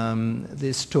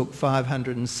 This took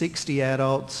 560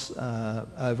 adults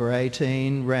over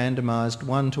 18, randomised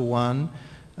 1-to-1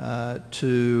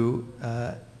 to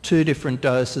 2 different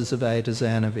doses of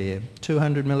atazanavir,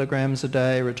 200 milligrams a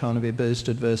day, ritonavir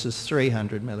boosted versus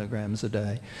 300 milligrams a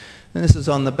day. And this is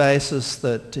on the basis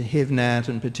that HIV-NAT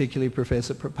and particularly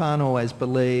Professor Praphan always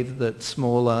believed that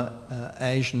smaller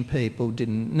Asian people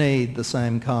didn't need the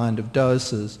same kind of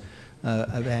doses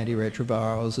of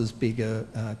antiretrovirals as bigger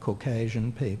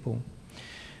Caucasian people.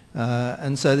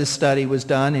 And so this study was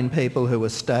done in people who were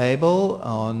stable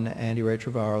on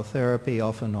antiretroviral therapy,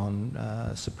 often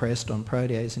on suppressed on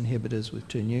protease inhibitors with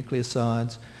 2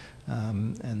 nucleosides,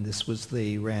 and this was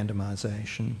the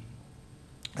randomisation.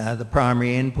 The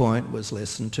primary endpoint was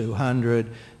less than 200,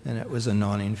 and it was a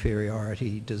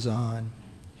non-inferiority design.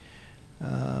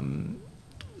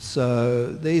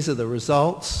 So these are the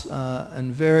results,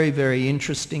 and very, very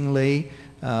interestingly,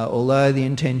 although the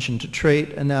intention to treat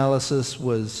analysis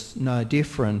was no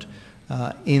different,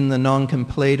 in the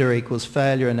non-completer equals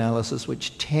failure analysis,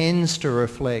 which tends to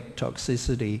reflect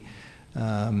toxicity,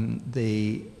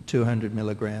 the 200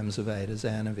 milligrams of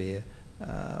atazanavir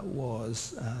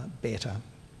was better.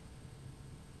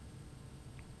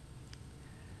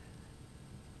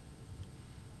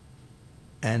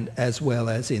 And as well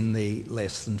as in the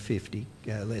less than 50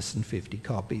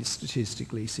 copies,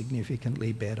 statistically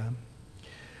significantly better.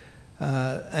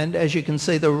 And as you can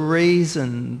see, the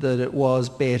reason that it was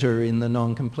better in the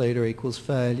non-completer equals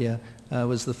failure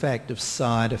was the fact of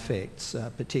side effects,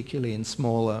 particularly in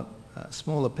smaller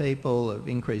people, of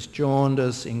increased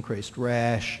jaundice, increased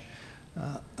rash,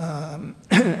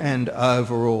 and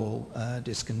overall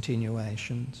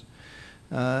discontinuations.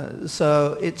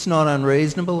 So it's not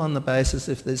unreasonable on the basis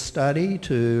of this study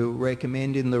to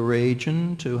recommend in the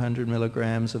region 200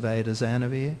 milligrams of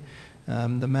atazanavir.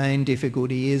 The main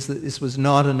difficulty is that this was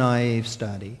not a naive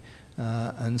study,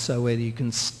 and so whether you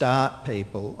can start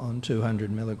people on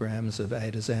 200 milligrams of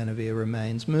atazanavir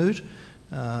remains moot,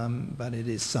 but it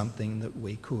is something that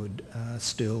we could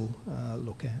still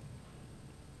look at.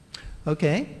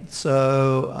 Okay,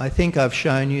 so I think I've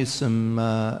shown you some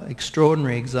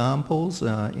extraordinary examples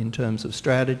in terms of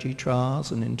strategy trials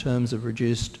and in terms of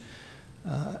reduced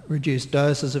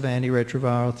doses of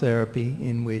antiretroviral therapy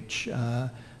in which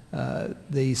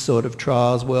these sort of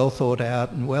trials, well thought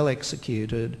out and well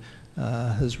executed,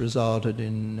 has resulted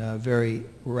in very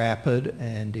rapid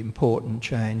and important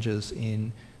changes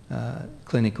in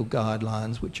clinical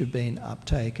guidelines which have been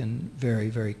uptaken very,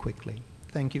 very quickly.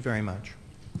 Thank you very much.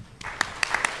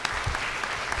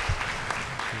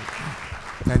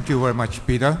 Thank you very much,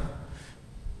 Peter.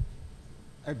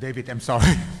 David, I'm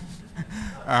sorry.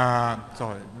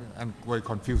 Sorry, I'm very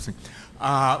confusing.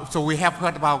 So we have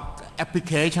heard about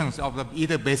applications of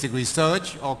either basic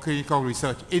research or clinical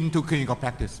research into clinical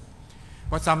practice.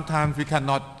 But sometimes we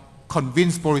cannot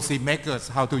convince policymakers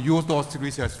how to use those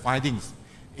research findings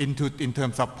in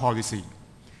terms of policy.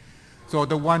 So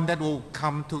the one that will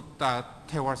come to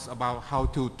tell us about how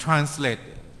to translate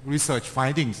research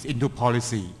findings into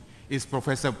policy is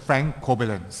Professor Frank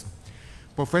Cobelens.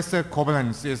 Professor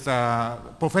Cobelens is a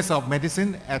professor of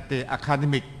medicine at the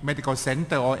Academic Medical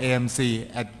Center, or AMC,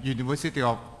 at University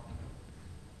of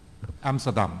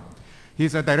Amsterdam.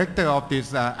 He's a director of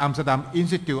this Amsterdam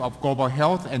Institute of Global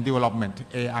Health and Development,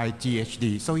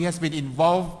 AIGHD. So he has been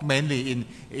involved mainly in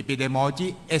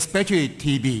epidemiology, especially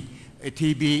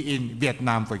TB in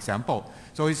Vietnam, for example.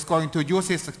 So he's going to use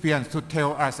his experience to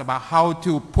tell us about how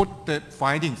to put the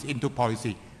findings into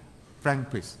policy.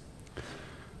 Frank, please.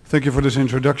 Thank you for this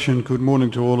introduction. Good morning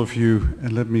to all of you.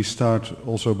 And let me start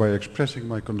also by expressing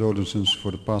my condolences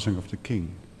for the passing of the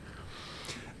King.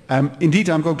 Indeed,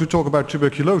 I'm going to talk about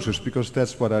tuberculosis because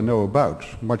that's what I know about,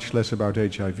 much less about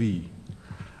HIV.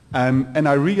 And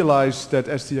I realize that,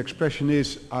 as the expression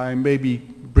is, I may be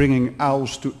bringing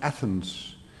owls to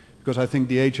Athens, because I think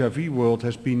the HIV world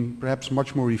has been perhaps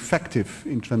much more effective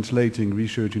in translating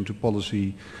research into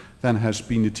policy than has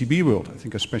been the TB world, I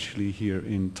think especially here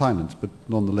in Thailand, but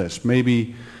nonetheless,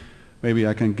 maybe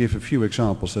I can give a few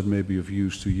examples that may be of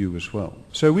use to you as well.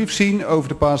 So we've seen over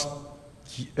the past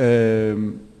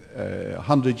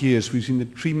 100 years, we've seen a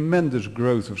tremendous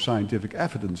growth of scientific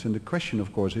evidence, and the question,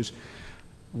 of course, is,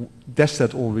 does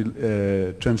that all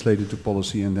translate into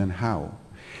policy, and then how?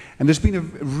 And there's been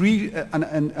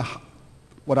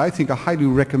what I think a highly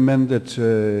recommended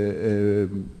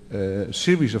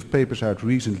series of papers out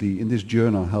recently in this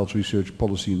journal, Health Research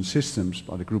Policy and Systems,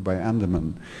 by the group by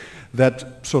Andaman,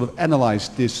 that sort of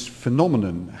analyzed this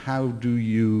phenomenon. How do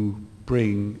you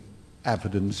bring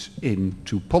evidence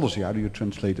into policy? How do you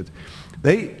translate it?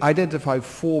 They identify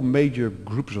 4 major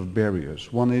groups of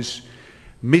barriers. One is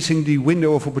missing the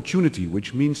window of opportunity,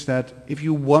 which means that if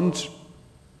you want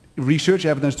research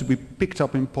evidence to be picked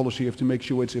up in policy, you have to make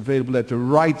sure it's available at the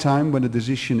right time when a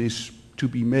decision is to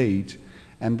be made,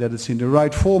 and that it's in the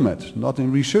right format, not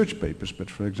in research papers, but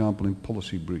for example in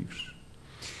policy briefs.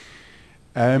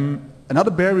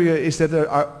 Another barrier is that there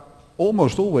are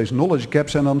almost always knowledge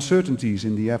gaps and uncertainties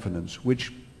in the evidence,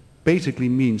 which basically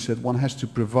means that one has to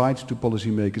provide to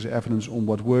policymakers evidence on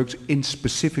what works in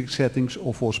specific settings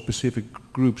or for specific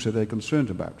groups that they're concerned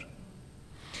about.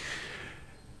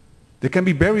 There can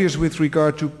be barriers with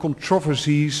regard to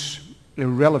controversies,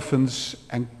 irrelevance,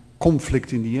 and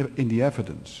conflict in the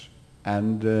evidence.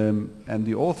 And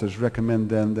the authors recommend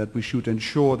then that we should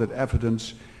ensure that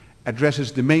evidence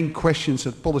addresses the main questions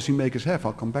that policymakers have.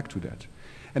 I'll come back to that.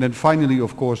 And then finally,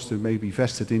 of course, there may be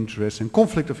vested interests and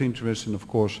conflict of interest, and of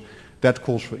course that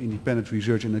calls for independent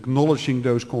research, and acknowledging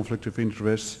those conflict of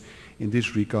interests. In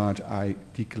this regard, I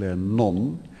declare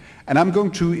none. And I'm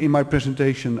going to, in my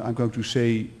presentation, I'm going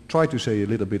to try to say a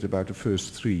little bit about the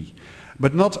first 3,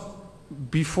 but not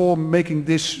before making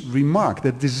this remark,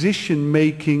 that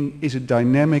decision-making is a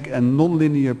dynamic and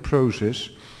non-linear process,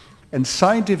 and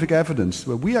scientific evidence,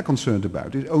 what we are concerned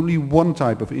about, is only one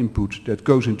type of input that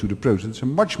goes into the process. It's a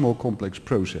much more complex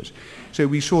process. So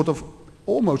we sort of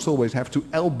almost always have to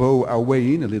elbow our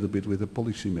way in a little bit with the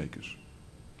policymakers.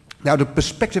 Now the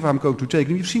perspective I'm going to take,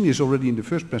 and you've seen this already in the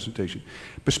first presentation,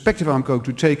 perspective I'm going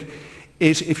to take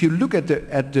is, if you look at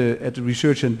the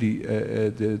research and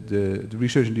the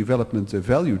research and development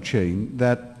value chain,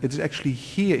 that it is actually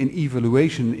here in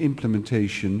evaluation and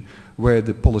implementation where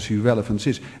the policy relevance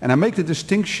is. And I make the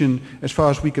distinction, as far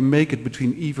as we can make it,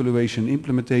 between evaluation and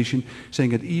implementation,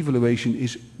 saying that evaluation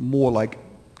is more like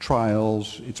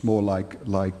trials, it's more like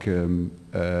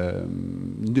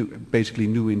basically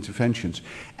new interventions.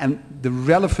 And the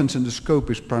relevance and the scope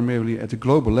is primarily at the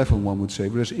global level, one would say,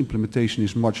 whereas implementation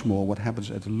is much more what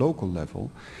happens at the local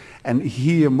level. And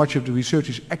here much of the research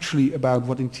is actually about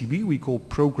what in TB we call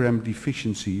program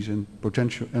deficiencies and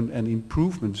potential and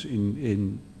improvements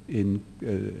in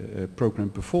program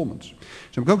performance.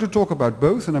 So I'm going to talk about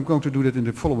both, and I'm going to do that in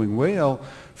the following way. I'll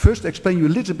first explain you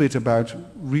a little bit about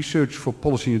research for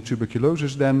policy in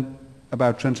tuberculosis, then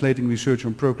about translating research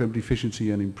on program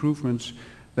deficiency and improvements,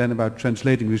 then about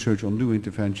translating research on new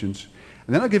interventions,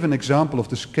 and then I'll give an example of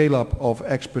the scale-up of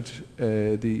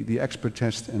the expert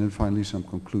test, and then finally some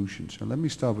conclusions. So let me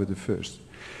start with the first.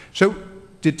 So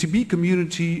the TB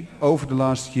community over the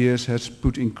last years has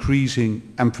put increasing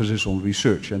emphasis on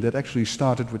research, and that actually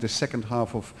started with the second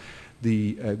half of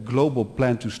the global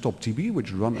plan to stop TB,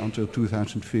 which ran until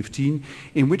 2015,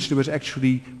 in which there was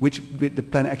actually, the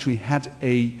plan actually had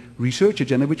a research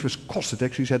agenda which was costed.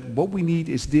 Actually said, what we need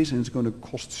is this, and it's going to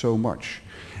cost so much.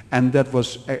 And that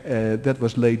was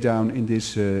laid down in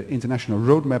this international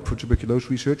roadmap for tuberculosis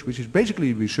research, which is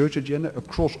basically a research agenda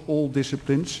across all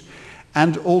disciplines,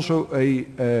 and also a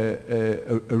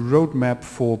roadmap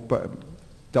for,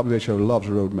 WHO loves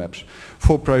roadmaps,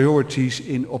 for priorities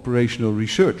in operational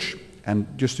research. And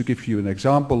just to give you an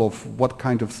example of what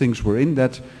kind of things were in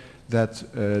that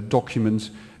document,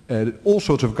 all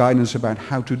sorts of guidance about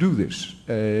how to do this.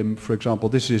 For example,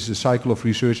 this is the cycle of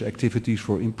research activities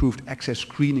for improved access,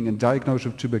 screening and diagnosis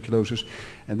of tuberculosis.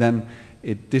 And then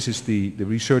this is the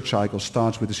research cycle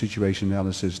starts with the situation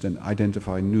analysis, then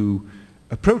identify new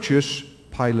approaches,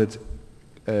 pilot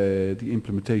the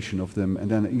implementation of them,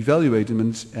 and then evaluate them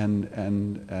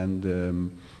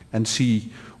and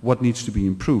see what needs to be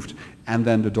improved. And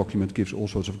then the document gives all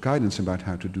sorts of guidance about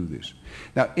how to do this.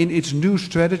 Now, in its new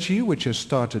strategy, which has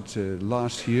started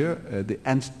last year, the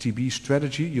End-TB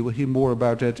strategy, you will hear more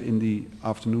about that in the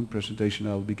afternoon presentation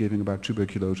I'll be giving about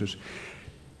tuberculosis.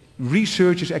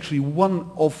 Research is actually one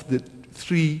of the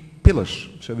three pillars.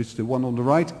 So it's the one on the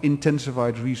right,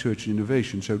 intensified research and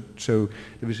innovation. So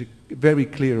there is a very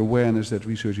clear awareness that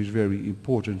research is very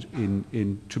important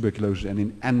in tuberculosis and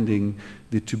in ending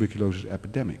the tuberculosis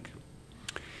epidemic.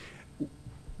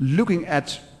 Looking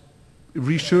at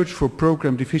research for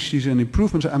program deficiencies and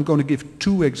improvements, I'm going to give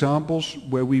two examples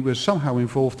where we were somehow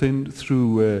involved in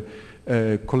through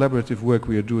collaborative work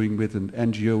we are doing with an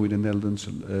NGO in the Netherlands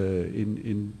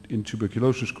in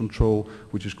tuberculosis control,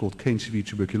 which is called KNCV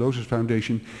Tuberculosis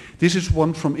Foundation. This is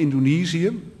one from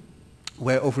Indonesia,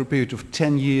 where over a period of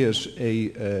 10 years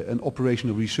an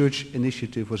operational research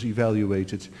initiative was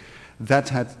evaluated that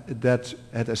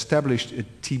had established a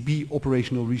TB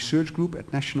operational research group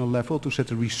at national level to set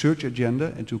a research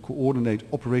agenda and to coordinate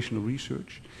operational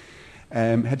research.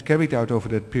 Had carried out over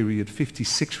that period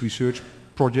 56 research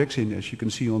projects, as you can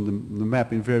see on the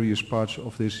map, in various parts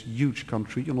of this huge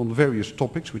country and on various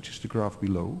topics, which is the graph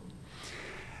below.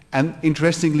 And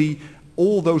interestingly,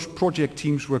 all those project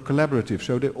teams were collaborative,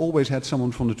 so they always had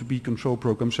someone from the TB control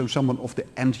program, so someone of the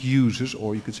end users,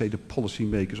 or you could say the policy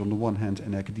makers on the one hand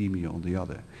and academia on the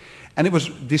other. And it was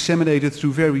disseminated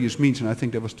through various means, and I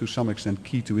think that was to some extent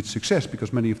key to its success,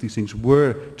 because many of these things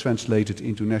were translated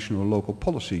into national and local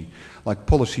policy, like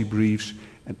policy briefs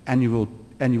and annual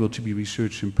TB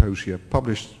research symposia,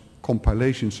 published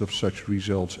compilations of such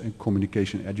results, and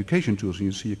communication education tools, and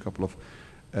you see a couple of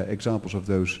examples of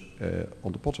those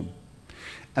on the bottom.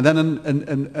 And then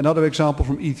another example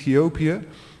from Ethiopia,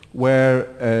 where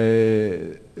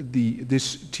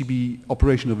this TB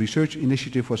operational research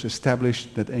initiative was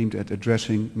established that aimed at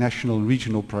addressing national and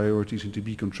regional priorities in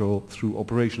TB control through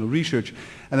operational research.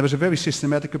 And there was a very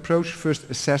systematic approach. First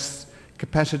assessed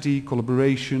capacity,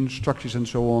 collaboration, structures and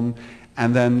so on,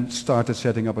 and then started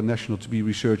setting up a national TB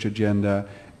research agenda,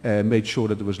 made sure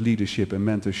that there was leadership and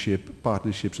mentorship,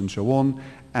 partnerships and so on,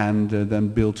 and then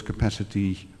built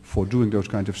capacity for doing those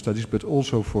kinds of studies, but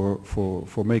also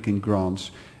for making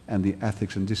grants and the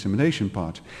ethics and dissemination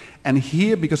part. And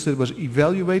here, because it was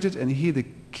evaluated, and here the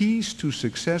keys to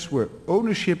success were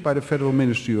ownership by the Federal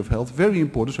Ministry of Health, very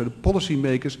important, so the policy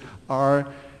makers are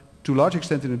to a large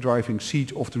extent in the driving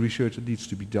seat of the research that needs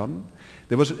to be done.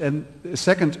 There was a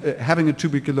second, having a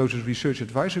tuberculosis research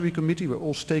advisory committee where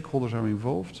all stakeholders are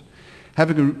involved,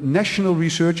 having a national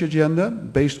research agenda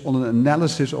based on an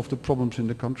analysis of the problems in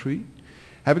the country,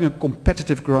 having a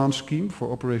competitive grant scheme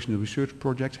for operational research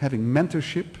projects, having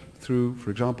mentorship through,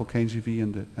 for example, KNCV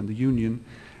and the union,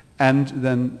 and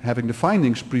then having the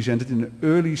findings presented in an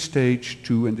early stage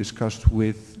to and discussed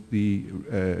with the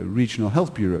regional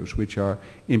health bureaus, which are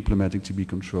implementing TB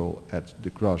control at the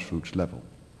grassroots level.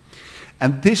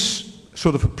 And this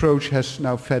sort of approach has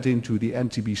now fed into the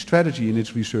End-TB strategy in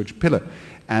its research pillar.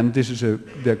 And this is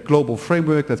the global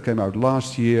framework that came out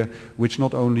last year, which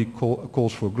not only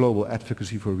calls for global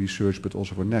advocacy for research, but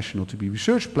also for national TB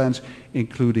research plans,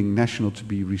 including national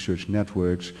TB research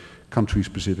networks,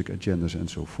 country-specific agendas, and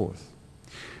so forth.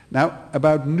 Now,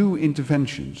 about new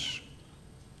interventions.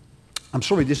 I'm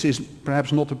sorry, this is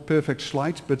perhaps not a perfect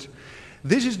slide, but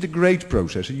this is the GREAT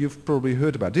process you've probably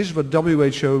heard about. This is what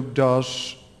WHO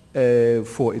does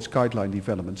for its guideline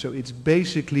development. So it's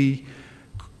basically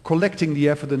collecting the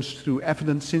evidence through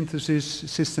evidence synthesis,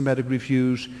 systematic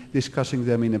reviews, discussing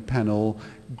them in a panel,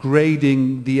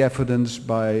 grading the evidence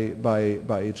by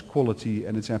its quality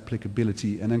and its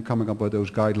applicability, and then coming up with those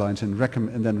guidelines,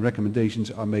 and then recommendations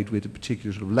are made with a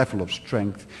particular sort of level of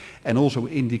strength, and also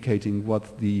indicating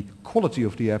what the quality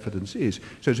of the evidence is.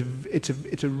 So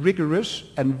it's a rigorous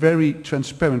and very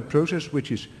transparent process,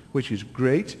 which is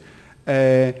great,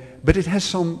 but it has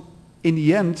some, in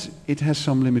the end, it has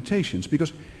some limitations,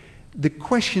 because the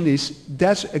question is,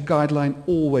 does a guideline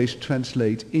always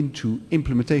translate into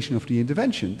implementation of the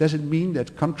intervention? Does it mean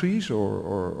that countries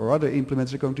or other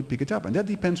implementers are going to pick it up? And that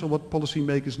depends on what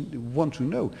policymakers want to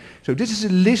know. So this is a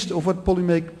list of what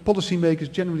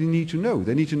policymakers generally need to know.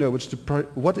 They need to know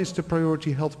what is the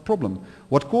priority health problem,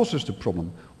 what causes the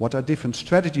problem, what are different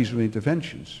strategies or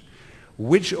interventions,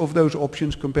 which of those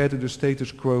options compared to the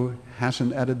status quo has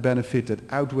an added benefit that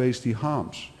outweighs the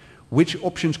harms, which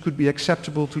options could be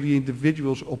acceptable to the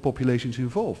individuals or populations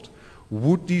involved?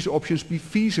 Would these options be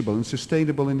feasible and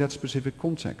sustainable in that specific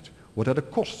context? What are the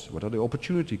costs? What are the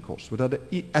opportunity costs? What are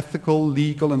the ethical,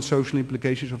 legal and social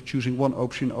implications of choosing one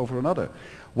option over another?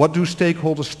 What do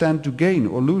stakeholders stand to gain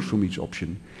or lose from each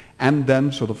option? And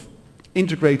then sort of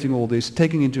integrating all this,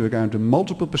 taking into account the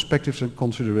multiple perspectives and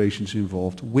considerations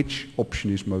involved, which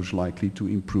option is most likely to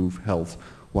improve health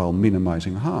while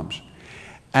minimizing harms?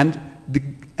 And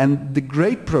the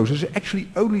grade process is actually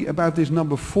only about this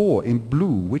number 4 in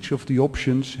blue, which of the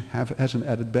options has an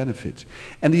added benefit.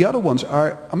 And the other ones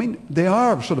are, I mean, they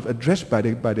are sort of addressed by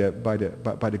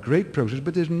the grade process,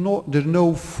 but there's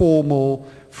no formal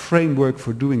framework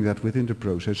for doing that within the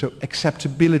process. So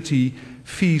acceptability,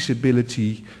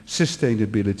 feasibility,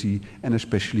 sustainability, and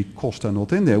especially cost are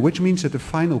not in there, which means that the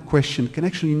final question can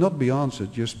actually not be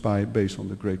answered just based on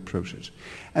the grade process.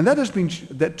 And that has been,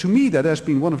 to me, that has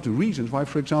been one of the reasons why,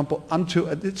 for example, until,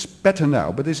 it's better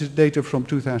now, but this is data from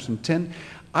 2010,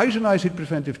 isoniazid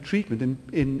preventive treatment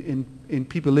in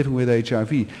people living with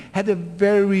HIV had a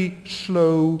very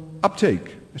slow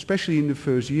uptake, especially in the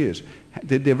first years.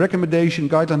 The recommendation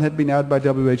guideline had been out by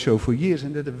WHO for years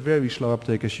and had a very slow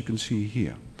uptake, as you can see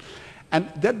here. And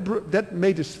that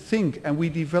made us think, and we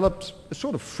developed a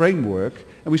sort of framework,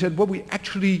 and we said what we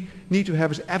actually need to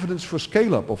have is evidence for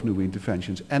scale-up of new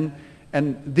interventions. And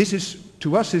this is,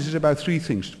 to us, this is about 3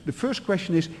 things. The first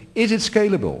question is it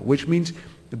scalable? Which means,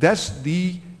 does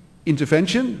the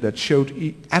intervention that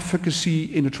showed efficacy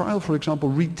in a trial, for example,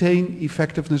 retain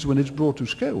effectiveness when it's brought to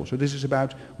scale? So this is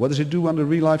about what does it do under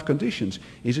real-life conditions?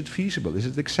 Is it feasible? Is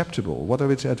it acceptable? What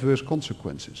are its adverse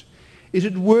consequences? Is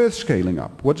it worth scaling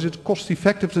up? What is its cost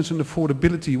effectiveness and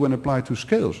affordability when applied to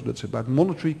scale? So that's about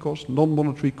monetary cost,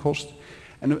 non-monetary cost,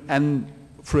 and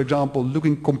for example,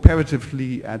 looking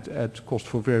comparatively at cost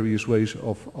for various ways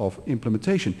of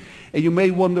implementation. And you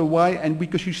may wonder why, and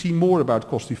because you see more about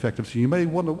cost effectiveness, you may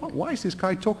wonder, why is this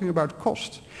guy talking about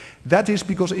cost? That is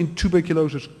because in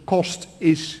tuberculosis, cost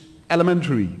is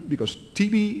elementary, because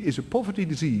TB is a poverty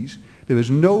disease. There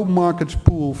is no market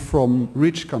pool from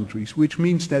rich countries, which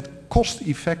means that cost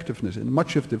effectiveness, and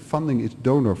much of the funding is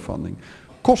donor funding,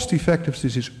 cost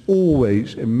effectiveness is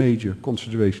always a major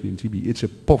consideration in TB. It's a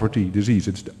poverty disease.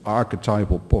 It's the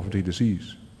archetypal poverty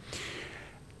disease.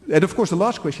 And of course the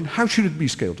last question, how should it be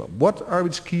scaled up? What are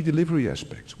its key delivery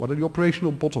aspects? What are the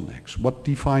operational bottlenecks? What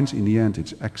defines in the end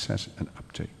its access and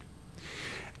uptake?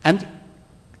 And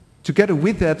together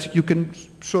with that, you can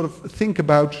sort of think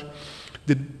about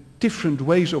the different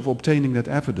ways of obtaining that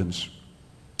evidence.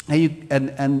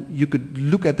 And you could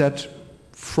look at that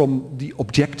from the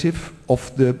objective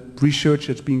of the research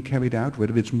that's being carried out,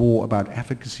 whether it's more about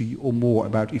efficacy or more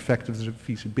about effectiveness and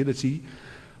feasibility.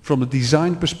 From a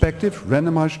design perspective,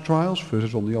 randomized trials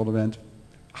versus, on the other hand,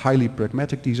 highly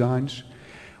pragmatic designs.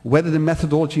 Whether the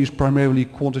methodology is primarily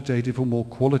quantitative or more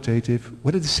qualitative.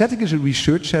 Whether the setting is a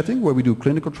research setting where we do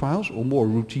clinical trials or more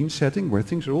routine setting where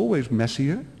things are always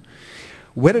messier.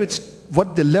 Whether it's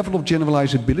what the level of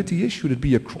generalizability is, should it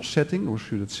be a cross-setting or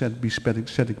should it be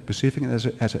setting-specific, and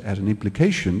as an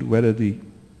implication, whether the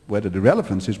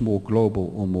relevance is more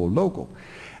global or more local.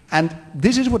 And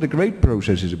this is what the grade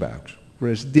process is about,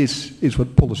 whereas this is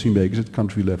what policymakers at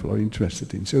country level are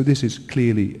interested in. So this is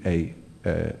clearly a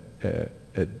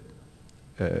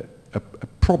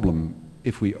problem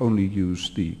if we only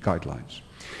use the guidelines.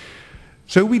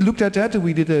 So we looked at that, and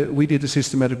we did a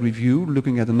systematic review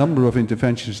looking at a number of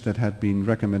interventions that had been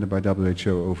recommended by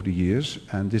WHO over the years.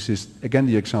 And this is again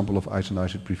the example of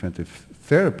isoniazid preventive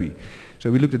therapy.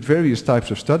 So we looked at various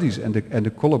types of studies, and the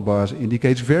color bars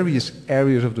indicates various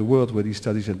areas of the world where these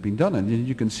studies had been done. And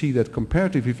you can see that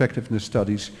comparative effectiveness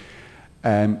studies,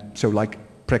 so like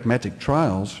pragmatic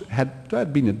trials, there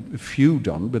had been a few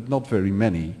done, but not very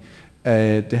many.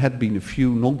 There had been a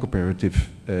few non-comparative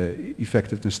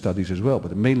effectiveness studies as well,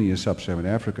 but mainly in sub-Saharan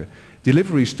Africa.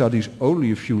 Delivery studies,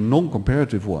 only a few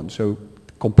non-comparative ones. So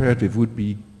comparative would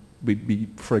be,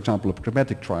 for example, a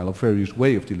pragmatic trial of various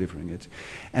way of delivering it.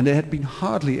 And there had been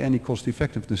hardly any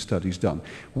cost-effectiveness studies done,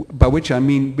 by which I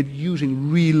mean but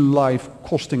using real-life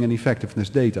costing and effectiveness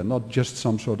data, not just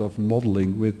some sort of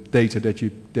modeling with data that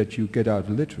you get out of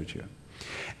the literature.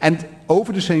 And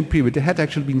over the same period, there had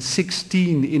actually been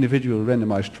 16 individual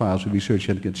randomized trials with research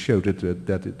that showed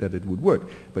that it would work,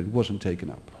 but it wasn't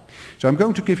taken up. So I'm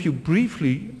going to give you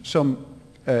briefly some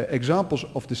examples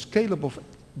of the scale-up of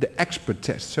the expert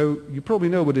test. So you probably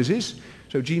know what this is.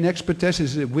 So gene expert test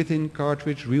is a within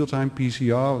cartridge real-time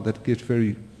PCR that gives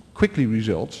very quickly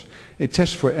results. It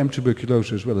tests for M.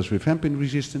 tuberculosis as well as rifampin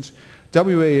resistance.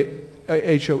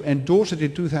 WHO endorsed it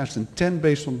in 2010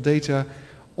 based on data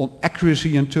on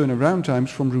accuracy and turnaround times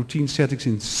from routine settings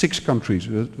in 6 countries.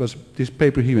 It was this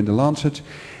paper here in the Lancet.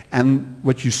 And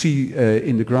what you see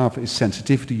in the graph is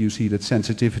sensitivity. You see that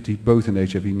sensitivity, both in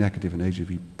HIV-negative and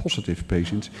HIV-positive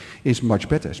patients, is much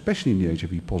better, especially in the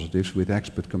HIV-positives with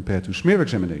expert compared to smear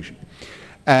examination.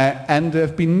 And there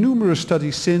have been numerous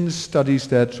studies since, studies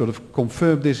that sort of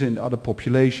confirmed this in other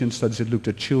populations, studies that looked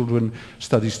at children,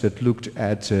 studies that looked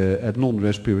at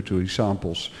non-respiratory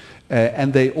samples.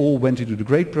 And they all went into the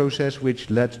GRADE process, which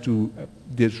led to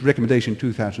this recommendation in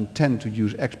 2010 to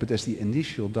use expert as the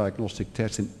initial diagnostic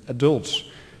test in adults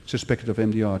suspected of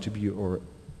MDR TB or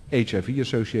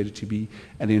HIV-associated TB,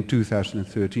 and in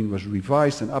 2013 was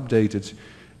revised and updated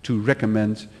to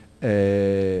recommend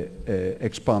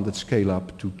expanded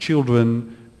scale-up to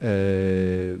children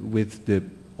with the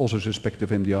also suspected of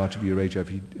MDR TB or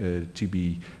HIV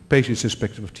TB, patients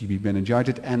suspected of TB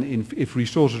meningitis, and if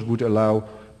resources would allow,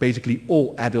 basically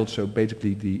all adults, so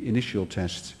basically the initial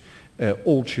tests,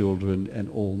 all children and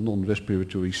all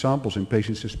non-respiratory samples in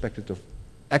patients suspected of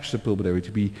extrapulmonary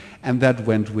TB, and that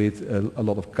went with a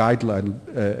lot of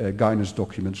guidance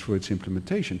documents for its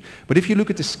implementation. But if you look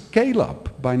at the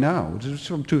scale-up by now, this is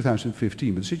from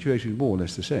 2015, but the situation is more or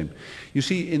less the same. You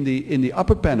see in the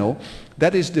upper panel,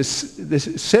 that is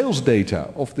this sales data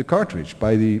of the cartridge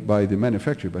by the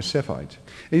manufacturer, by Cephite.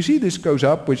 And you see this goes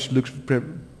up, which looks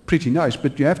pretty nice,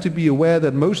 but you have to be aware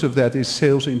that most of that is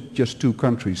sales in just 2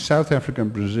 countries, South Africa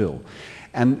and Brazil.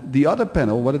 And the other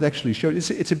panel, what it actually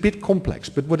shows, it's a bit complex,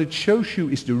 but what it shows you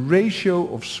is the ratio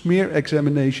of smear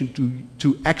examination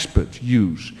to expert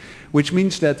use, which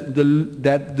means that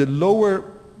the lower,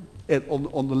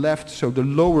 on the left, so the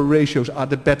lower ratios are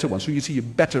the better ones. So you see a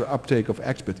better uptake of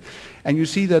expert. And you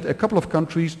see that a couple of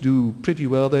countries do pretty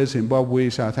well. There's Zimbabwe,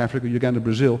 South Africa, Uganda,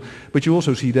 Brazil. But you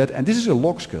also see that, and this is a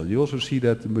log scale, you also see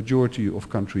that the majority of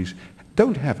countries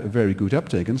don't have a very good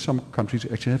uptake, and some countries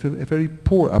actually have a very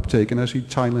poor uptake. And I see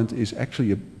Thailand is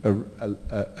actually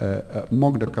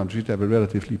among the countries that have a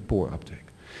relatively poor uptake.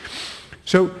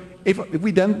 So if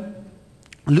we then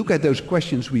look at those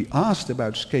questions we asked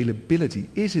about scalability,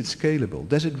 is it scalable?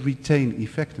 Does it retain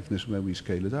effectiveness when we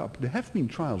scale it up? There have been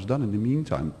trials done in the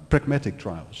meantime, pragmatic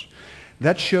trials,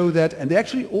 that show that, and they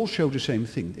actually all show the same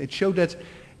thing. It showed that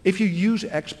if you use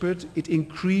expert, it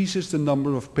increases the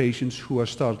number of patients who are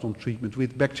started on treatment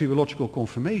with bacteriological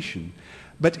confirmation.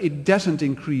 But it doesn't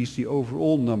increase the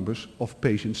overall numbers of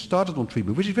patients started on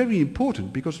treatment, which is very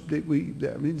important because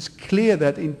it's clear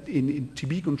that in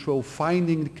TB control,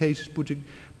 finding the cases,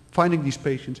 finding these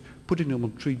patients, putting them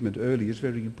on treatment early is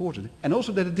very important. And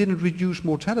also that it didn't reduce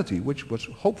mortality, which was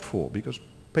hoped for because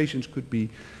patients could be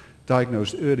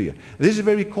diagnosed earlier. This is a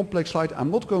very complex slide. I'm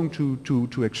not going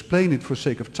to explain it for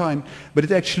sake of time, but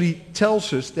it actually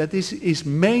tells us that this is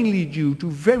mainly due to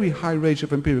very high rates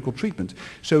of empirical treatment.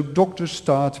 So doctors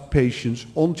start patients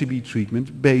on TB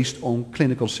treatment based on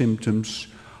clinical symptoms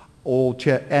or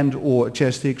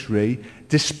chest X-ray,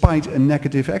 despite a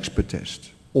negative expert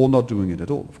test, or not doing it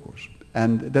at all, of course.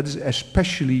 And that is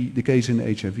especially the case in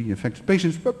HIV-infected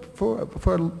patients, but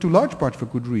to large part for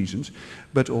good reasons,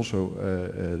 but also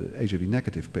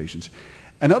HIV-negative patients.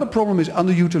 Another problem is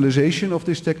underutilization of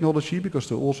this technology because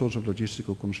there are all sorts of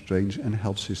logistical constraints and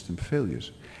health system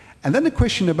failures. And then the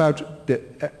question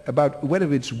about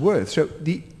whether it's worth. So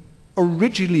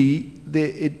originally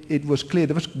it was clear,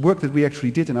 there was work that we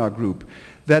actually did in our group,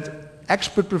 that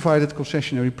expert-provided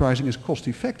concessionary pricing is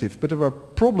cost-effective, but there are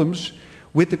problems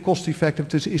with the cost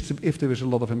effectiveness if there is a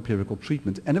lot of empirical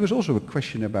treatment. And there was also a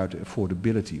question about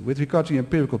affordability. With regard to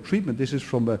empirical treatment, this is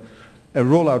from a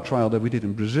rollout trial that we did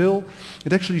in Brazil.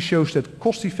 It actually shows that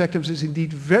cost effectiveness is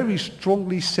indeed very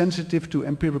strongly sensitive to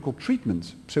empirical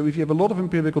treatment. So if you have a lot of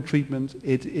empirical treatment,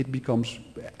 it becomes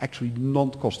actually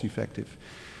non-cost effective.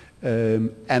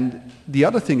 And the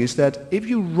other thing is that if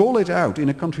you roll it out in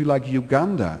a country like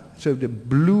Uganda, so the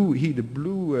blue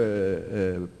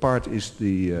part is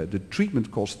the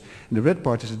treatment cost, and the red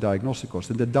part is the diagnostic cost.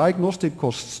 And the diagnostic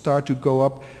costs start to go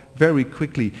up very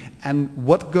quickly. And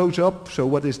what goes up, so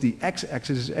what is the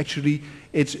x-axis, is actually,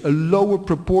 it's a lower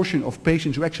proportion of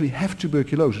patients who actually have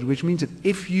tuberculosis, which means that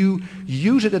if you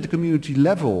use it at the community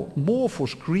level more for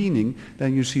screening,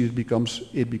 then you see it becomes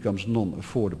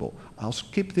non-affordable. I'll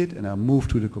skip it and I'll move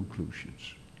to the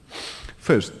conclusions.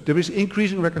 First, there is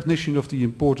increasing recognition of the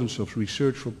importance of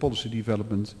research for policy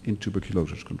development in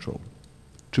tuberculosis control.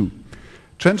 2.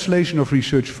 Translation of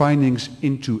research findings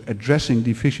into addressing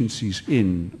deficiencies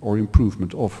in or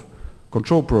improvement of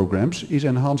control programs is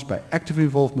enhanced by active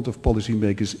involvement of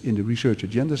policymakers in the research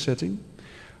agenda setting,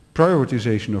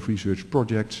 prioritization of research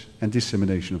projects, and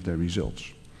dissemination of their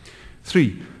results.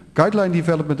 3. Guideline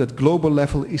development at global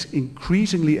level is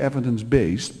increasingly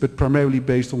evidence-based, but primarily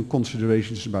based on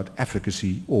considerations about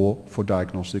efficacy or, for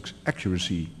diagnostics,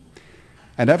 accuracy.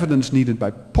 And evidence needed by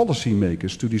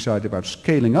policymakers to decide about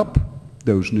scaling up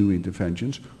those new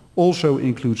interventions also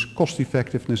includes cost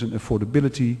effectiveness and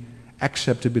affordability,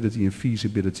 acceptability and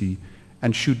feasibility,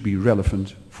 and should be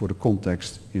relevant for the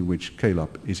context in which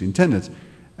scale-up is intended.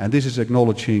 And this is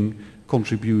acknowledging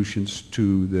contributions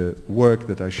to the work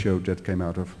that I showed that came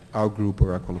out of our group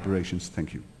or our collaborations.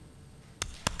 Thank you.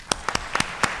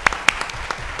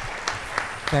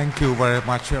 Thank you very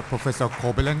much, Professor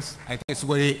Cobelens. I think it's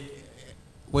very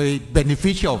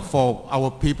beneficial for our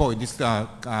people in this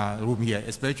room here,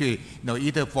 especially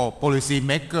either for policy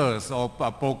makers or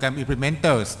program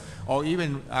implementers, or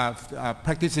even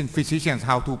practicing physicians,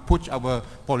 how to push our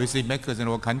policy makers in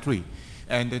our country.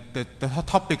 And the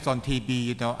topics on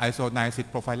TB,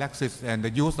 isoniazid prophylaxis and the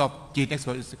use of gene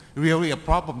expert is really a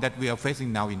problem that we are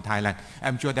facing now in Thailand.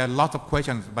 I'm sure there are lots of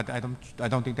questions, but I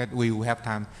don't think that we will have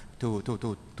time to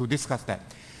discuss that.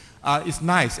 It's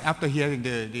nice after hearing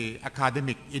the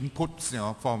academic inputs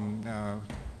from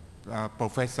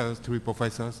professors, 3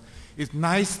 professors. It's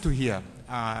nice to hear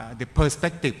the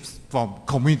perspectives from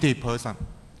community person.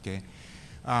 Okay,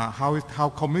 how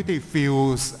community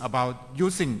feels about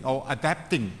using or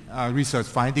adapting research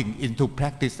finding into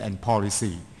practice and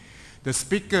policy. The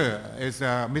speaker is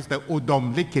Mr.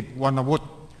 Udom Likit Wanawut.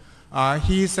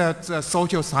 He is a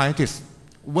social scientist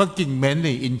working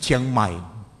mainly in Chiang Mai.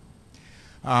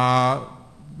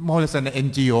 More or less an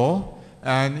NGO,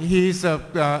 and he's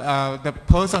the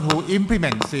person who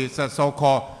implements his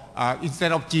so-called,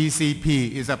 instead of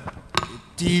GCP, is a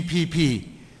GPP,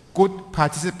 Good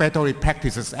Participatory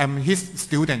Practices. I'm his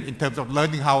student in terms of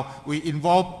learning how we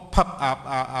involve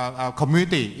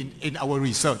community in our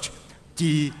research.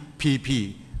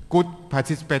 GPP, Good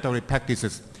Participatory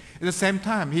Practices. At the same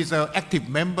time, he's an active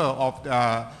member of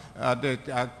the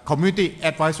Community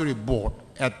Advisory Board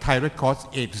at Thai Red Cross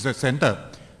AIDS Research Center,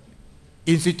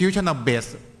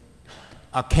 institutional-based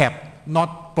CAP,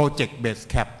 not project-based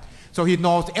CAP. So he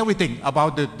knows everything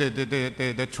about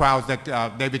the trials that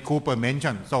David Cooper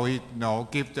mentioned. So he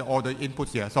gives all the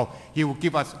inputs here. So he will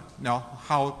give us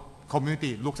how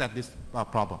community looks at this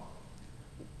problem.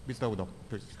 Mr. Udom,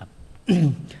 please.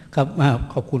 ครับ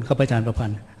ขอบคุณครับอาจารย์ประพั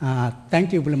นธ์ Thank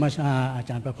you very much อา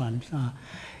จารย์ประพันธ์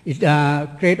It's a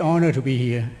great honor to be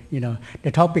here.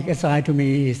 The topic assigned to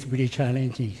me is really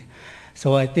challenging.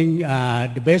 So I think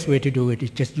the best way to do it is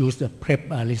just use the PrEP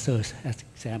research as an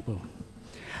example.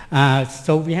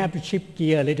 So we have to shift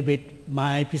gear a little bit.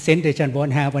 My presentation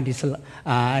won't have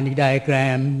any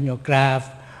diagram, graph,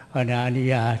 or any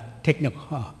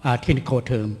technical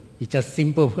term. It's just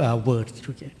simple words.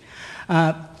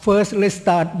 First, let's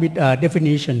start with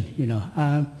definition.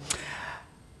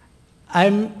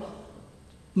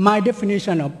 My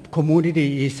definition of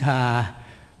community is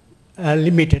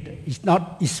limited. It's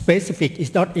not specific.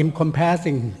 It's not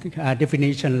encompassing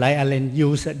definition like Alan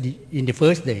used in the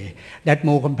first day. That's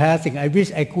more encompassing. I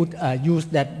wish I could use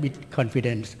that with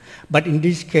confidence. But in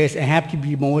this case, I have to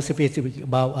be more specific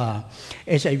about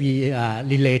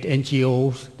HIV-related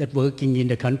NGOs that working in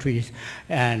the countries,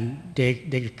 and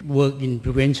they work in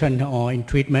prevention or in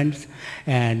treatments,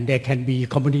 and they can be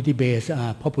community-based,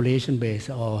 population-based,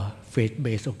 or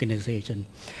faith-based organization.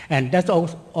 And that's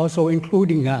also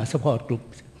including support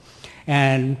groups.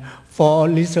 And for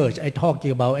research, I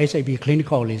talking about HIV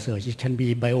clinical research. It can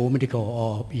be biomedical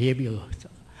or behavioral.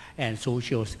 and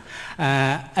socials.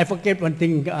 I forget one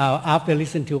thing after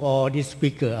listening to all this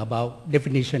speaker about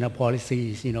definition of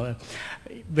policies, you know.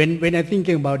 When I'm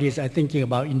thinking about this, I'm thinking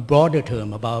about in broader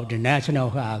term about the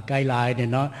national guideline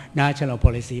and not national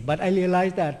policy. But I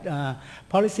realize that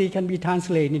policy can be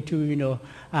translated into, you know,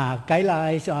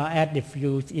 guidelines or additive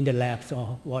use in the labs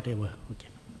or whatever. Okay.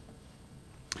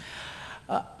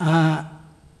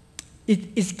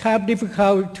 It's kind of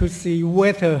difficult to see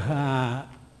whether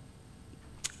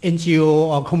NGO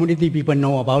or community people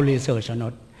know about research or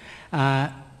not.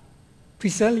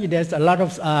 Presently, there's a lot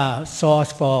of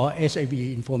source for HIV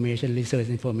information, research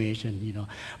information, you know.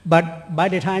 But by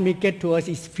the time it gets to us,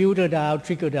 it's filtered out,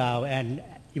 trickled out, and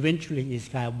eventually it's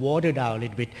kind of watered down a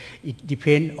little bit. It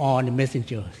depends on the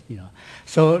messengers, you know.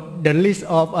 So the list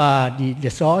of the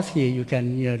source here, you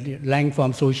can, you know, rank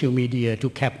from social media to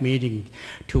CAP meeting,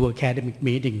 to academic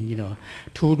meeting, you know,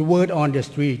 to the word on the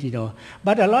street, you know.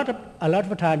 But a lot of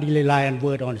the time they rely on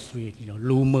word on the street, you know,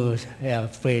 rumors,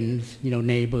 friends, you know,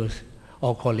 neighbors,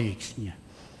 or colleagues. Yeah.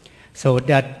 So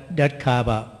that kind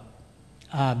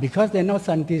of, because they're not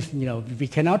scientists, you know, we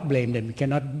cannot blame them. We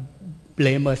cannot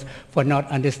blame us for not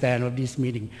understanding of this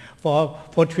meeting. For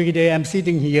 3 days, I'm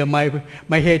sitting here, my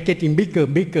head getting bigger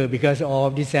because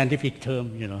of this scientific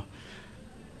term, you know.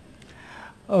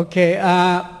 Okay,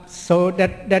 so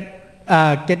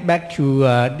that get back to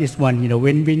this one, you know,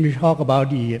 when we talk about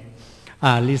the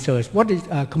research, what is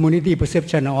community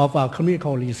perception of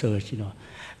clinical research, you know?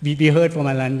 We heard from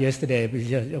Alan yesterday,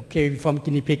 okay, from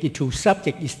guinea pig to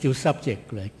subject is still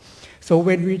subject, right? So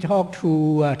when we talk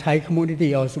to Thai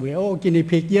community also, guinea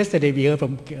pig, yesterday we heard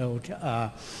from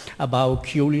about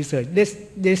Q research,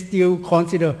 they still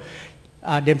consider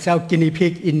themselves guinea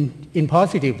pig in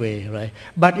positive way, right?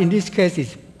 But in this case,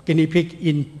 it's guinea pig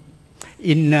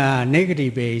in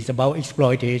negative way, it's about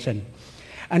exploitation.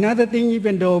 Another thing,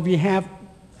 even though we have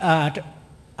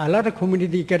a lot of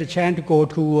community get a chance to go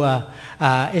to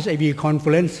HIV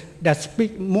conference that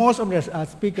most of the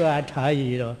speakers are Thai,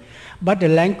 you know, but the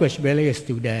language barrier is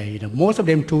still there, you know. Most of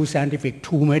them too scientific,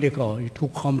 too medical, too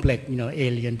complex, you know,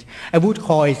 alien. I would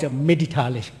call it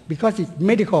meditalish because it's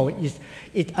medical, it's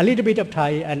a little bit of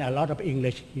Thai and a lot of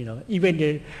English, you know. Even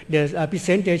the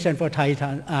presentation for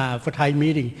Thai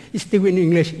meeting is still in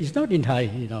English, it's not in Thai,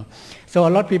 you know. So a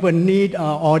lot of people need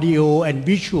audio and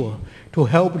visual to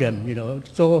help them, you know.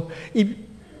 So if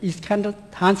it's kind of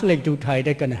translate to Thai,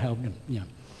 they're going to help them. Yeah.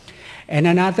 And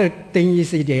another thing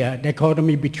is the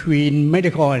dichotomy between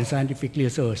medical and scientific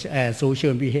research and social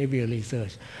and behavioral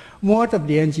research. Most of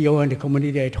the NGO and the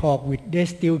community I talk with, they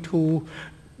still too,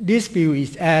 this view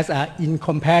is as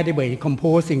incompatible,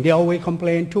 incomposing. They always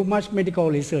complain too much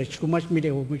medical research, too much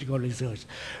medical research,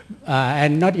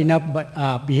 and not enough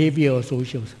behavioral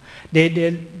socials. They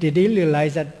didn't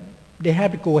realize that they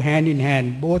have to go hand in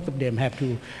hand. Both of them have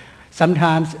to.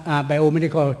 Sometimes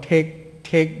biomedical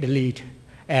take the lead,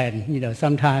 and, you know,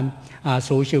 sometimes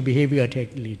social behavior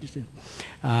take the lead.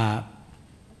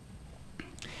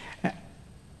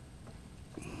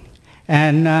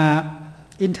 And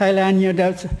in Thailand, you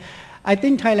know, I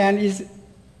think Thailand is,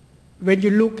 when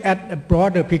you look at a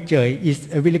broader picture, is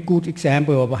a really good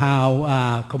example of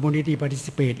how community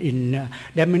participate in,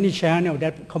 there are many channels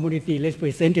that community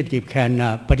representative can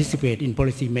participate in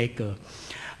policy maker.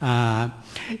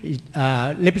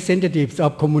 Representatives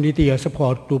of community or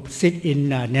support groups sit in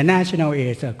the National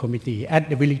AIDS Committee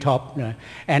at the very top.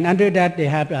 And under that, they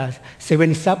have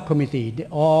 7 subcommittees.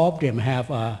 All of them have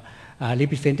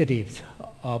representatives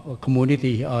of a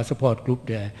community or support group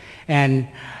there. And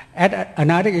at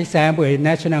another example, a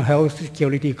National Health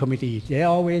Security Committee, they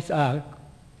always are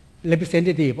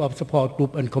representative of support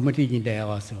group and committee in there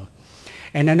also.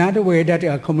 And another way that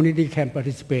a community can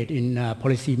participate in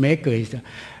policy maker is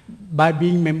by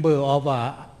being member of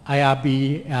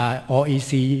IRB or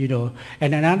EC, you know.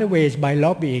 And another way is by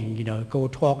lobbying, you know, go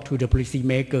talk to the policy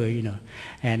maker, you know.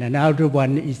 And another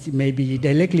one is maybe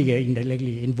directly or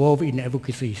indirectly involved in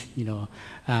advocacy, you know,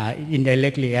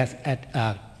 indirectly at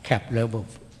CAP level.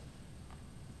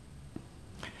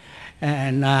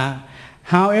 And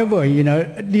however, you know,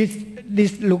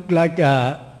 this look like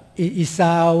it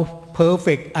sounds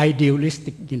perfect,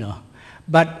 idealistic, you know.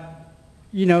 But,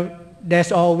 you know,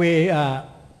 there's always,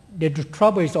 the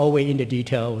trouble is always in the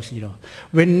details, you know.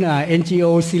 When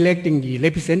NGO selecting the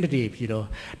representative, you know,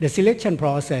 the selection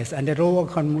process and the role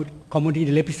of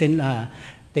community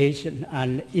representation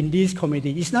and in this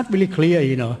committee, it's not really clear,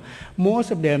 you know. Most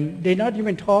of them, they not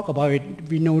even talk about it.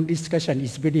 We know discussion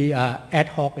is very ad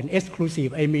hoc and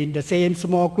exclusive. I mean, the same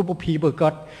small group of people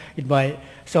got invited.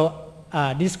 So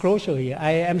disclosure here,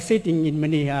 I am sitting in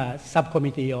many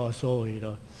subcommittee also, you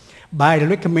know. by the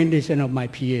recommendation of my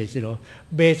peers, you know,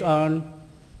 based on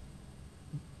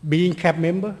being CAP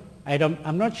member.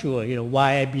 I'm not sure, you know,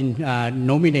 why I've been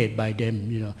nominated by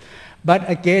them, you know. But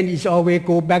again, it's always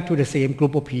go back to the same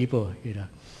group of people, you know.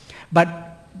 But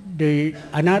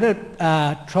another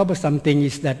troublesome thing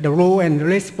is that the role and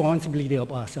responsibility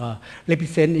of us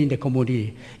representing the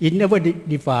community, it never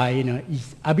defined, you know,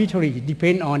 it's arbitrary, it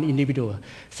depends on individual.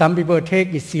 Some people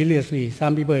take it seriously,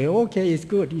 some people, okay, it's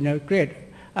good, you know, great,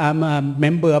 I'm a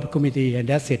member of the committee and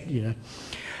that's it, you know.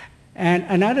 And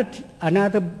another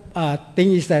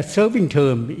thing is that serving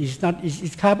term is not,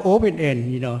 it's kind of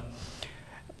open-end, you know.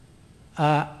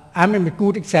 I'm a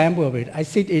good example of it. I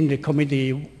sit in the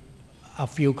committee, a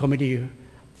few committees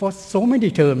for so many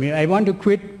terms. I want to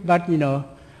quit, but you know,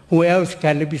 who else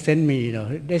can represent me? You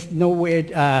know, there's no way.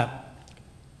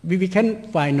 We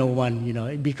can't find no one. You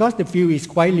know, because the field is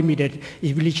quite limited.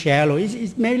 It's really shallow.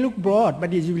 It may look broad,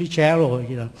 but it's really shallow.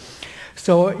 You know,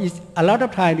 so it's a lot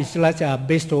of times it's like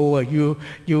based over. You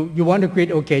want to quit?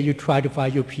 Okay, you try to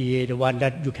find your PA, the one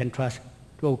that you can trust.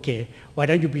 Okay, why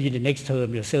don't you be in the next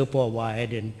term? You serve for a while,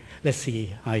 then let's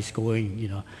see how it's going. You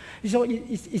know. So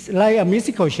it's like a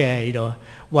musical chair, you know.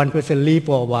 One person leave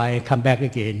for a while, come back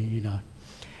again, you know.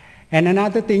 And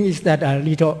another thing is that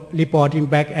reporting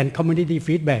back and community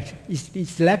feedback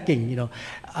is lacking, you know.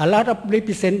 A lot of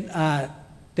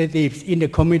representatives in the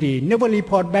community never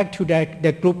report back to their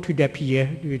group, to their peer,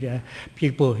 to the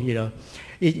people, you know.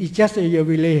 It's just a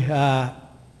really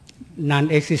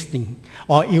non-existing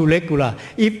or irregular.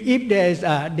 If there's,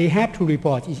 they have to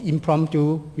report, it's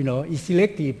impromptu, you know, it's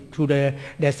selective to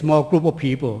the small group of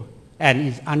people, and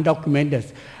it's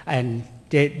undocumented, and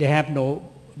they have no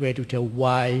way to tell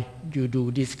why you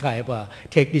do this kind of,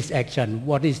 take this action,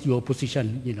 what is your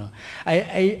position, you know.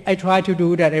 I try to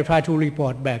do that, I try to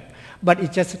report back, but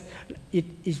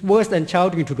it's worse than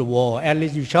shouting to the wall. At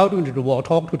least you shouting to the wall,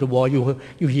 talk to the wall, you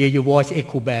hear your voice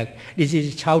echo back. This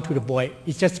is shout to the void,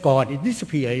 it's just gone, it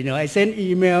disappears, you know. I send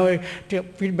email,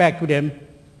 feedback to them,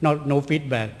 no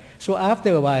feedback. So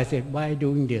after a while I said, why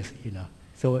doing this, you know.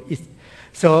 So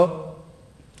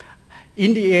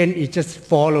in the end, it just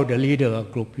follow the leader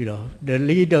group, you know. The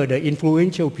leader, the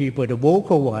influential people, the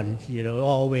vocal ones, you know,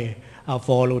 always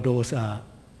follow those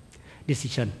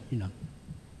decisions, you know.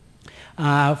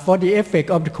 For the effect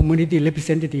of the community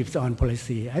representatives on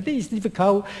policy, I think it's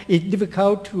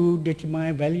difficult to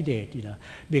determine, validate, you know,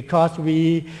 because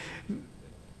in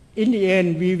the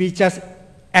end, we just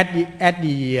at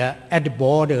the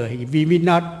border, we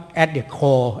not at the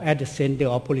core, at the center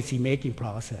of policy making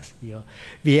process, you know.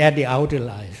 We at the outer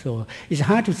line, so it's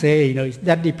hard to say, you know,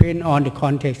 that depends on the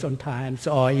context, on times,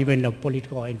 or even the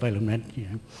political environment, you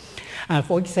know.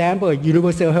 For example,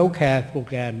 universal healthcare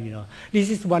program, you know, this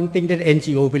is one thing that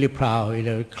NGO really proud, you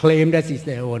know, claim that it's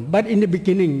their own. But in the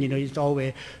beginning, you know, it's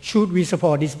always, should we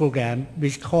support this program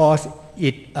because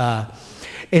it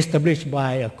established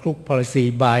by a crook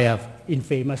policy by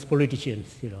infamous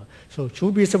politicians, you know. So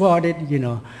should we support it, you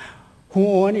know, who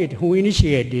own it, who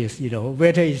initiate this, you know,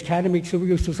 whether it's academic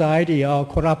civil society or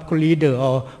corrupt leader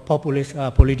or populist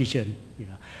politician, you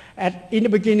know. In the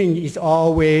beginning, it's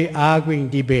always arguing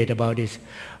debate about this.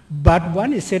 But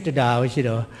once it's settled down, you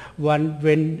know,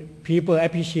 when people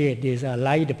appreciate this,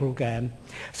 like the program,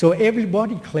 so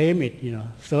everybody claim it, you know.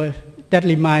 So that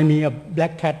reminds me of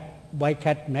black cat, white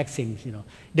cat maxims, you know.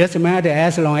 Doesn't matter,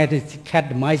 as long as it's cat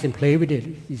the mice and play with it,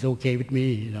 it's okay with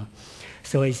me, you know.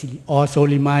 So it also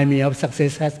reminds me of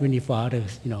success has many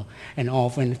fathers, you know, and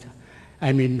often,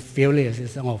 I mean, failures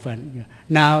is often. You know.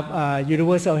 Now,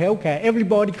 universal healthcare,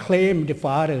 everybody claim the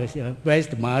fathers, you know, where's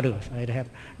the mothers? I have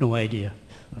no idea.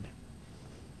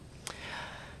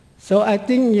 So I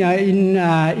think, you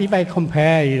know, if I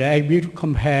compare, you know, I will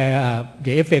compare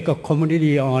the effect of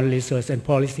community on research and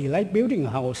policy, like building a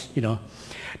house, you know.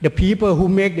 The people who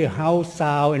make the house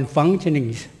sound and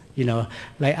functioning, you know,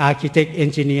 like architect,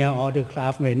 engineer, or the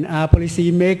craftsman,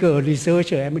 policy maker,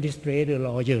 researcher, administrator,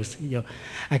 lawyers, you know,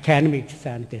 academic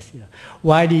scientists. You know.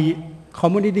 While the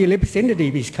community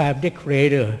representative is kind of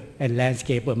decorator and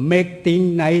landscaper, make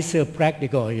things nicer,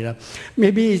 practical. You know,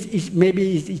 maybe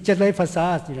it's just like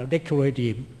facades, you know,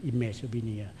 decorative image of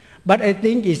veneer. But I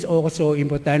think it's also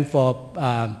important for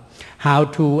how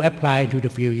to apply to the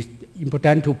field. It's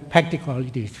important to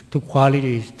practicalities, to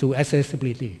qualities, to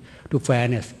accessibility, to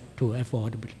fairness, to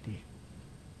affordability.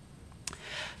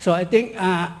 So I think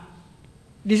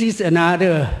this is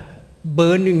another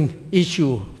burning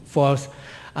issue for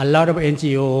a lot of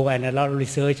NGO and a lot of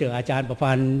researchers. Ajahn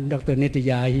Praphan, Dr.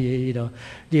 Nitya here, you know,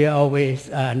 they always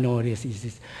know this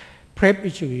is PrEP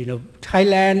issue. You know,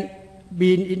 Thailand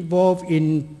been involved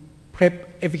in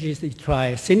PrEP efficacy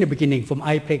trial since the beginning from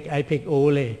IPEC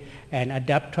OLE and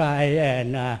ADAPT trial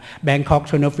and Bangkok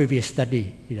Phanuphak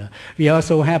study. We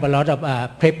also have a lot of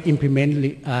PrEP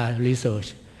implement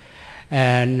research.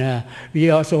 And we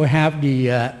also have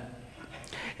the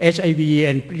HIV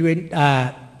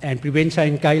and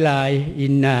prevention guideline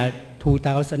in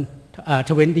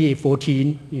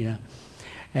 2014.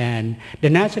 And the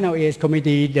National AIDS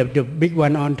Committee, the big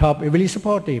one on top, is really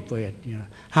supportive for it.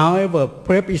 However,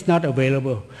 PrEP is not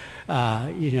available,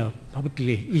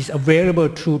 publicly. It's available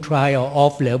through trial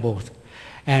off labels,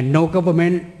 and no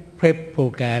government PrEP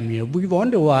program. We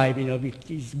wonder why.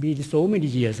 It's been so many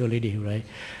years already, right?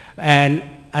 And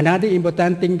another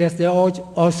important thing that there are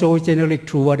also generic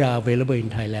true that are available in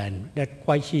Thailand. That's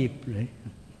quite cheap, right?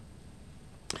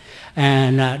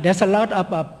 And there's a lot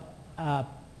of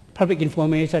public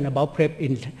information about PrEP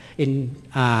in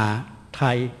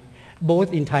Thai,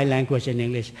 both in Thai language and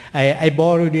English. I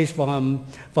borrowed this from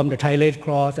the Thai Red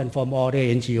Cross and from other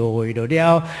NGOs. They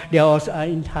are also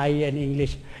in Thai and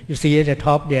English. You see at the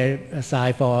top there a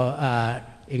sign for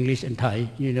English and Thai.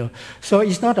 So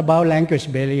it's not about language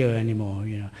barrier anymore.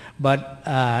 But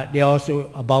they're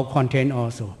also about content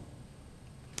also.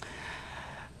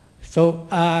 So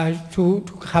to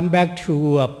come back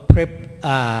to PrEP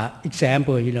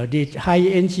example, the high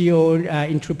NGO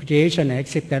interpretation and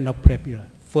acceptance of PrEP,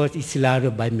 first is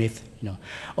surrounded by myth,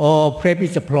 or PrEP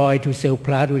is deployed to sell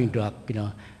plethora drug,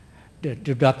 the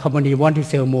drug company want to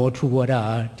sell more through what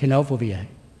tenofovir.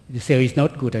 The sale is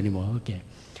not good anymore, okay.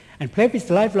 And PrEP is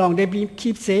lifelong. They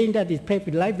keep saying that it's PrEP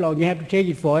is lifelong. You have to take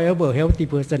it forever. Healthy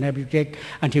person have to take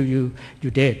until you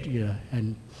dead,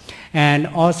 And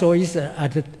also is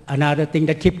another thing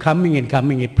that keep coming and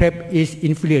coming. PrEP is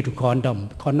inferior to condom.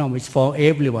 Condom is for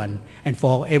everyone and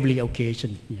for every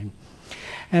occasion.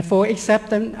 And for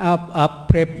acceptance of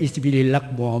PrEP is really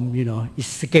lukewarm, is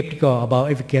skeptical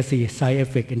about efficacy, side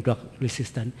effect, and drug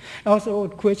resistance. Also,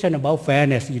 question about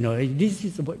fairness, this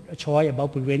is a choice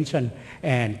about prevention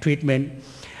and treatment.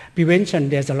 Prevention,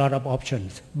 there's a lot of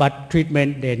options, but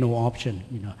treatment, there's no option,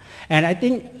 And I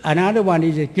think another one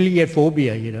is a Gilead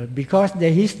phobia, because the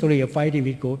history of fighting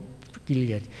with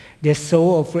Gilead, they're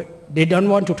so afraid, they don't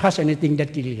want to touch anything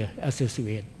that Gilead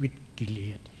associated with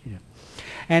Gilead.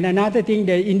 And another thing,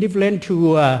 they're indifferent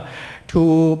to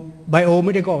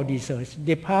biomedical research.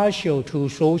 They're partial to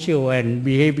social and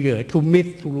behavior, to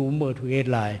myth, to rumor, to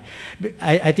headline.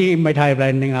 I think in my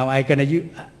timeline now, I'm going to use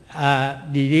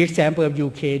the example of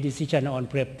UK decision on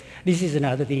PrEP. This is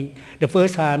another thing. The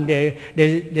first time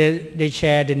they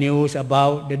share the news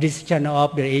about the decision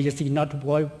of the agency not to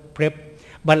avoid PrEP,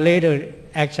 but later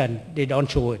action, they don't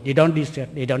show it. They don't discuss,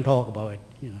 they don't talk about it.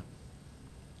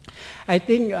 I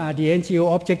think the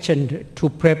NGO objection to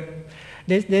PrEP,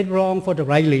 they're wrong for the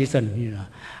right reason.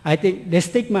 I think the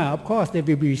stigma, of course, there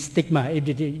will be stigma if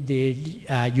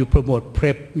you promote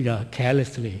PrEP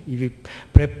carelessly. If you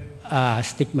PrEP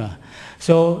stigma.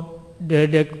 So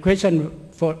the question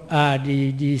for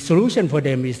the solution for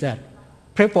them is that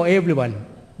PrEP for everyone.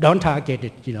 Don't target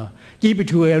it. Give it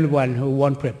to everyone who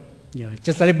want PrEP.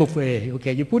 Just like a buffet.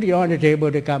 Okay, you put it on the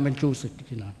table, they come and choose it.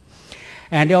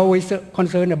 And they're always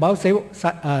concerned about side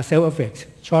effects,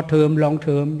 short-term,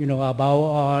 long-term, about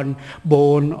on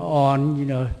bone,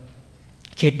 on,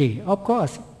 kidney. Of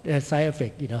course, there's side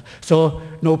effect, So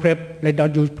no PrEP, they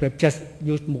don't use PrEP, just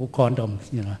use more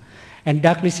condoms, And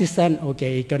drug resistant,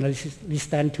 okay, it's going to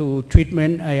resistant to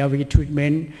treatment, ARV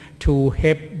treatment, to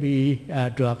Hep B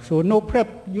drug. So no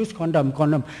PrEP, use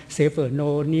condom safer,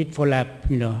 no need for lab,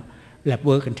 lab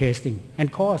work and testing.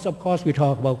 And cost, of course, we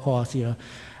talk about cost here.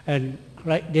 And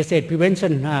right, they said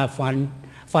prevention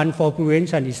fund for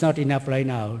prevention is not enough right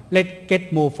now. Let's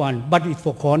get more fund, but it's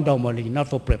for condom only, not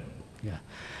for PrEP.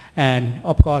 And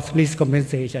of course, risk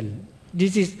compensation.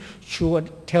 This is sure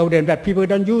tell them that people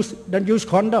don't use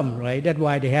condom, right? That's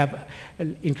why they have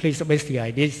an increase of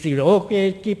STI. They say,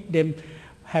 okay, keep them,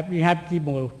 we have to give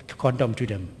more condom to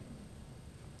them.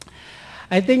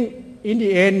 I think in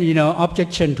the end,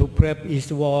 objection to PrEP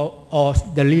is or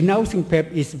the renouncing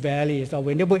PrEP is very, so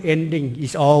whenever ending,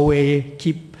 is always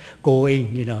keep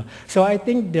going, So I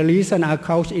think the reason are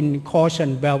couched in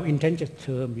caution, well-intentioned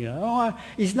term,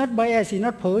 it's not biased, it's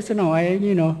not personal.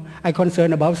 I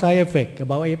concern about side effect,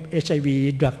 about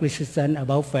HIV, drug resistance,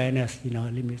 about fairness,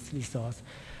 limits resource.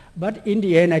 But in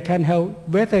the end, I can't help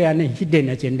whether any hidden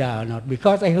agenda or not,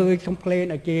 because I heard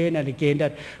complaint again and again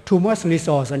that too much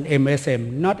resource on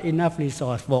MSM, not enough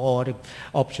resource for all the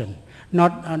options,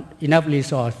 not enough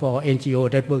resource for NGO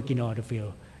that work in all the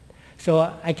field.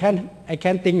 So I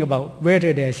can't think about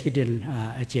whether there's hidden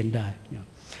agenda.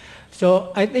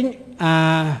 So I think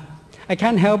I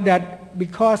can't help that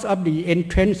because of the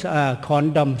entrance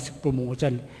condoms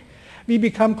promotion, we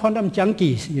become condom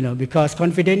junkies, because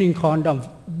confident in condom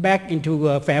back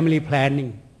into family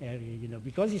planning area,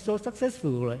 because it's so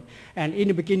successful, right? And in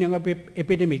the beginning of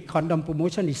epidemic, condom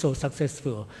promotion is so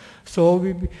successful. So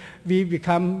we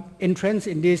become entrenched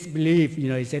in this belief,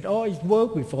 he said, oh, it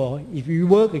worked before, if we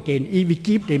work again, if we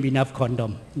give them enough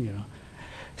condom,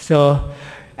 So,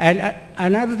 and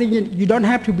another thing, you don't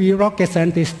have to be a rocket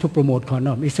scientist to promote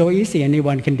condom. It's so easy,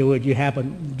 anyone can do it. You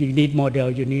need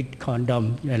model, you need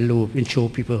condom and lube and show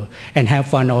people and have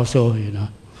fun also,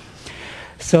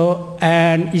 So,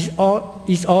 and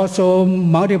it's also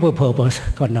multiple purpose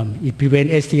condom. It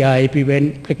prevents STI, it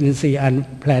prevents pregnancy,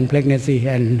 unplanned pregnancy,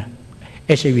 and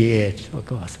HIV/AIDS, of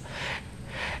course.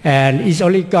 And it's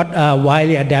only got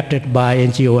widely adapted by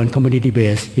NGO and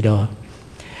community-based,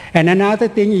 And another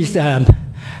thing is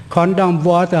condom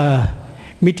was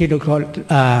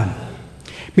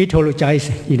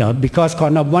mythologized, because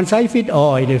condom one size fits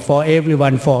all for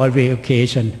everyone for every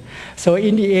occasion. So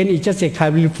in the end, it's just a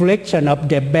kind of reflection of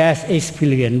the best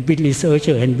experience with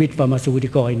researcher and with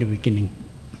pharmaceutical in the beginning.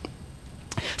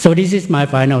 So this is my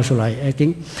final slide, I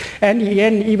think. And in the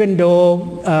end, even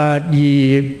though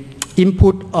the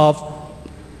input of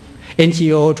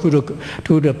NGO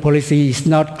to the policy is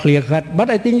not clear-cut, but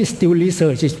I think still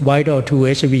research is vital to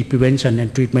HIV prevention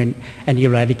and treatment and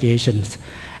eradications.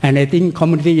 And I think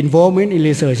community involvement in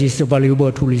research is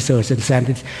valuable to research and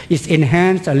scientists. It's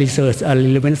enhanced research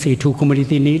relevancy to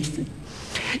community needs.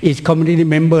 Its community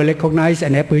members recognize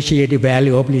and appreciate the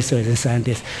value of research and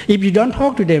scientists. If you don't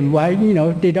talk to them, why,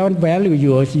 they don't value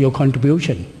your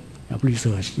contribution of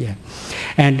research,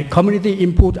 And community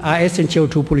input are essential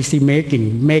to policy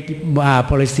making, make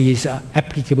policies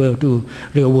applicable to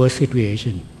real world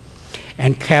situation.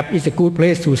 And CAP is a good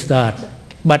place to start,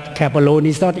 but CAP alone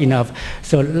is not enough.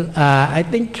 So I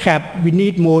think CAP, we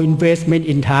need more investment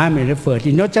in time and effort.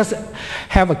 Not just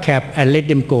have a CAP and let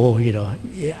them go,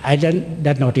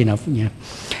 that's not enough,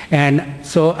 And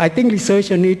so I think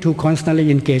researchers need to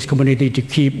constantly engage community to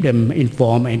keep them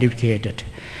informed and educated.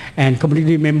 And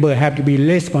community members have to be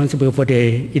responsible for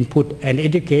their input and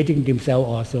educating themselves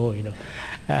also.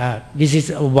 This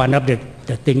is one of the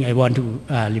things I want to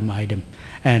remind them.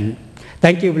 And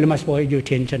thank you very much for your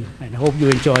attention, and I hope you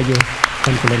enjoy your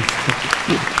conference.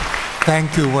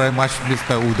 Thank you very much,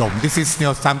 Mr. Udom. This is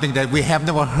something that we have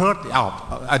never heard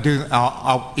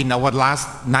of in our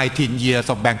last 19 years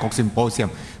of Bangkok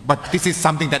Symposium. But this is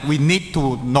something that we need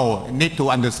to know, need to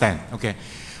understand. Okay,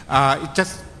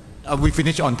 we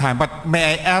finish on time, but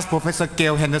may I ask Professor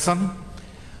Gail Henderson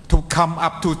to come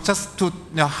up to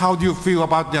how do you feel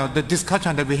about the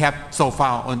discussion that we have so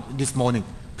far on this morning?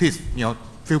 Please,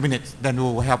 few minutes, then we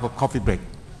will have a coffee break.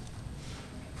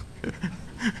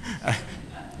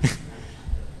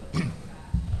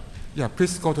 Yeah,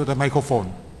 please go to the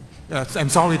microphone. I'm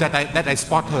sorry that I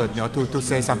spot her to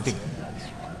say something.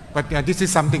 But this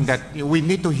is something that we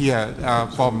need to hear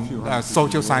from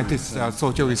social scientists,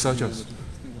 social researchers.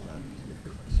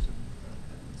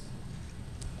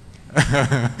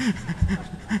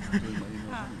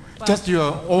 Just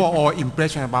your overall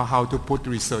impression about how to put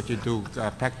research into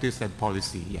practice and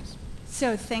policy, yes.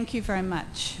 So thank you very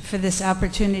much for this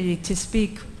opportunity to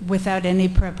speak without any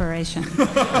preparation.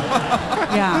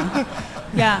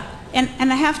 Yeah.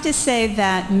 And I have to say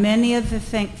that many of the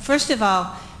things, first of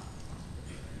all,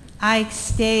 I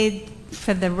stayed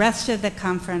for the rest of the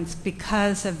conference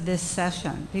because of this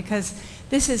session, because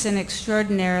this is an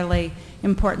extraordinarily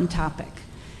important topic.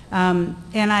 And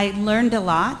I learned a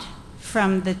lot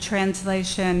from the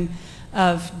translation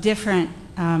of different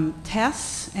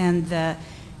tests and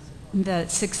the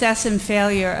success and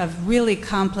failure of really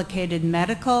complicated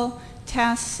medical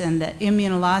tests and the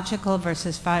immunological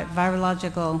versus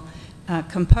virological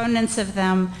components of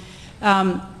them.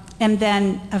 And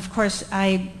then, of course,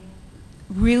 I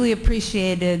really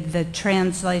appreciated the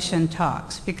translation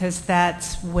talks, because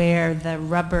that's where the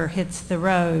rubber hits the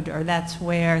road, or that's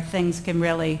where things can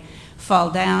really fall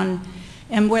down,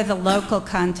 and where the local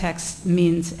context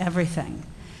means everything.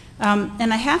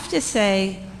 And I have to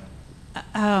say,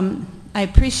 I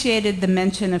appreciated the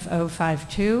mention of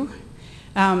 052.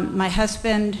 My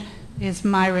husband is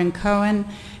Myron Cohen,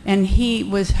 and he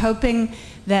was hoping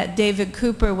that David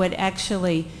Cooper would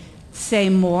actually say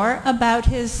more about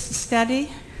his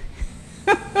study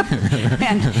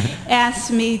and asked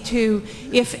me to,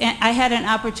 if I had an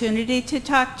opportunity to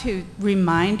talk, to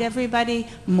remind everybody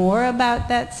more about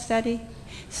that study.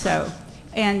 So,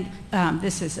 and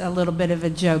this is a little bit of a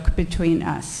joke between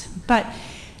us. But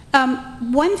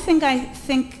one thing I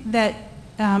think that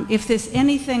if there's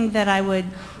anything that I would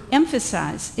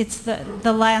emphasize. It's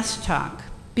the last talk,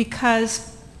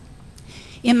 because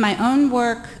in my own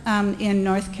work in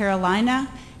North Carolina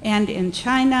and in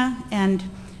China, and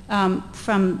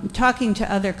from talking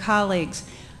to other colleagues,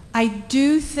 I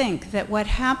do think that what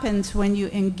happens when you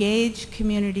engage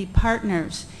community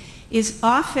partners is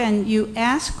often you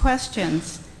ask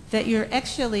questions that you're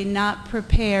actually not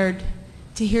prepared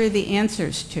to hear the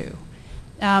answers to.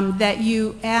 That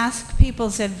you ask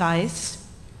people's advice,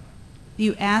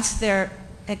 you ask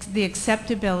the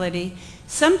acceptability.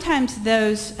 Sometimes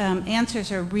those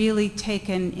answers are really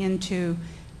taken into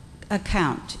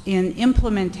account in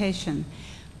implementation.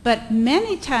 But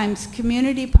many times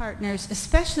community partners,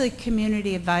 especially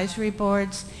community advisory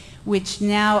boards, which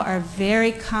now are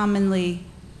very commonly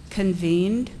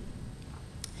convened,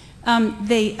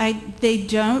 they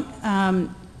don't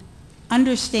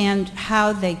understand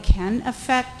how they can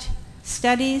affect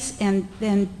studies. And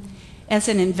then as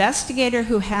an investigator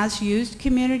who has used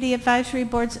community advisory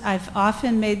boards, I've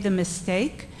often made the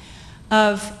mistake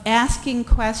of asking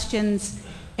questions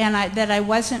that I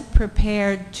wasn't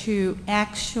prepared to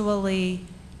actually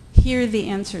hear the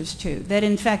answers to. That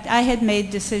in fact I had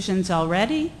made decisions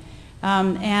already,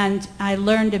 and I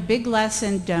learned a big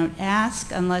lesson: don't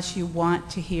ask unless you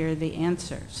want to hear the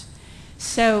answers.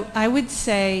 So I would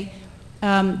say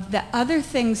the other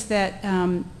things that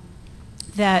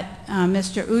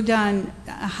Mr. Udon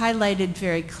highlighted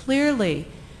very clearly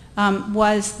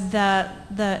was the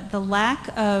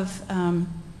lack of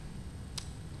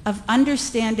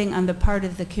understanding on the part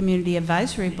of the Community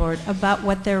Advisory Board about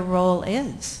what their role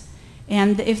is.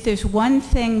 And if there's one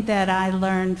thing that I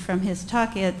learned from his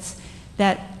talk, it's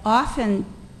that often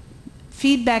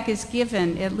feedback is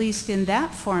given, at least in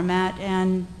that format,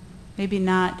 and maybe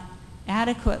not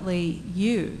adequately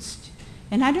used.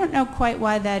 And I don't know quite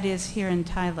why that is here in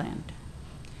Thailand.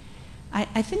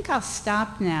 I think I'll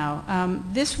stop now.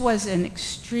 This was an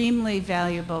extremely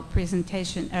valuable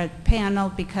presentation, panel,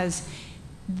 because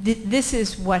this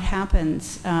is what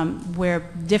happens where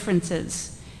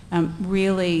differences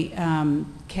really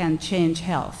can change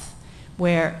health,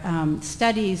 where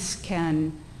studies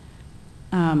can,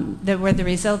 where the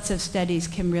results of studies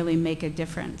can really make a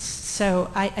difference.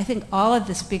 So I think all of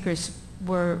the speakers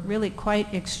were really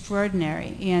quite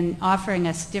extraordinary in offering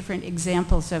us different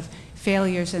examples of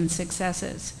failures and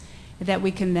successes that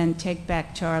we can then take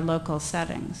back to our local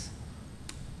settings.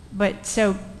 But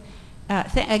so,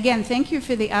 again, thank you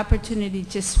for the opportunity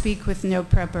to speak with no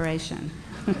preparation.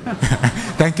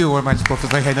 Thank you very much,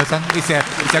 Professor Henderson.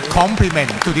 It's a compliment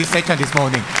to this session this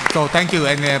morning. So thank you,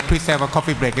 and please have a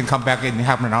coffee break and come back in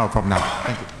half an hour from now.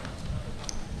 Thank you.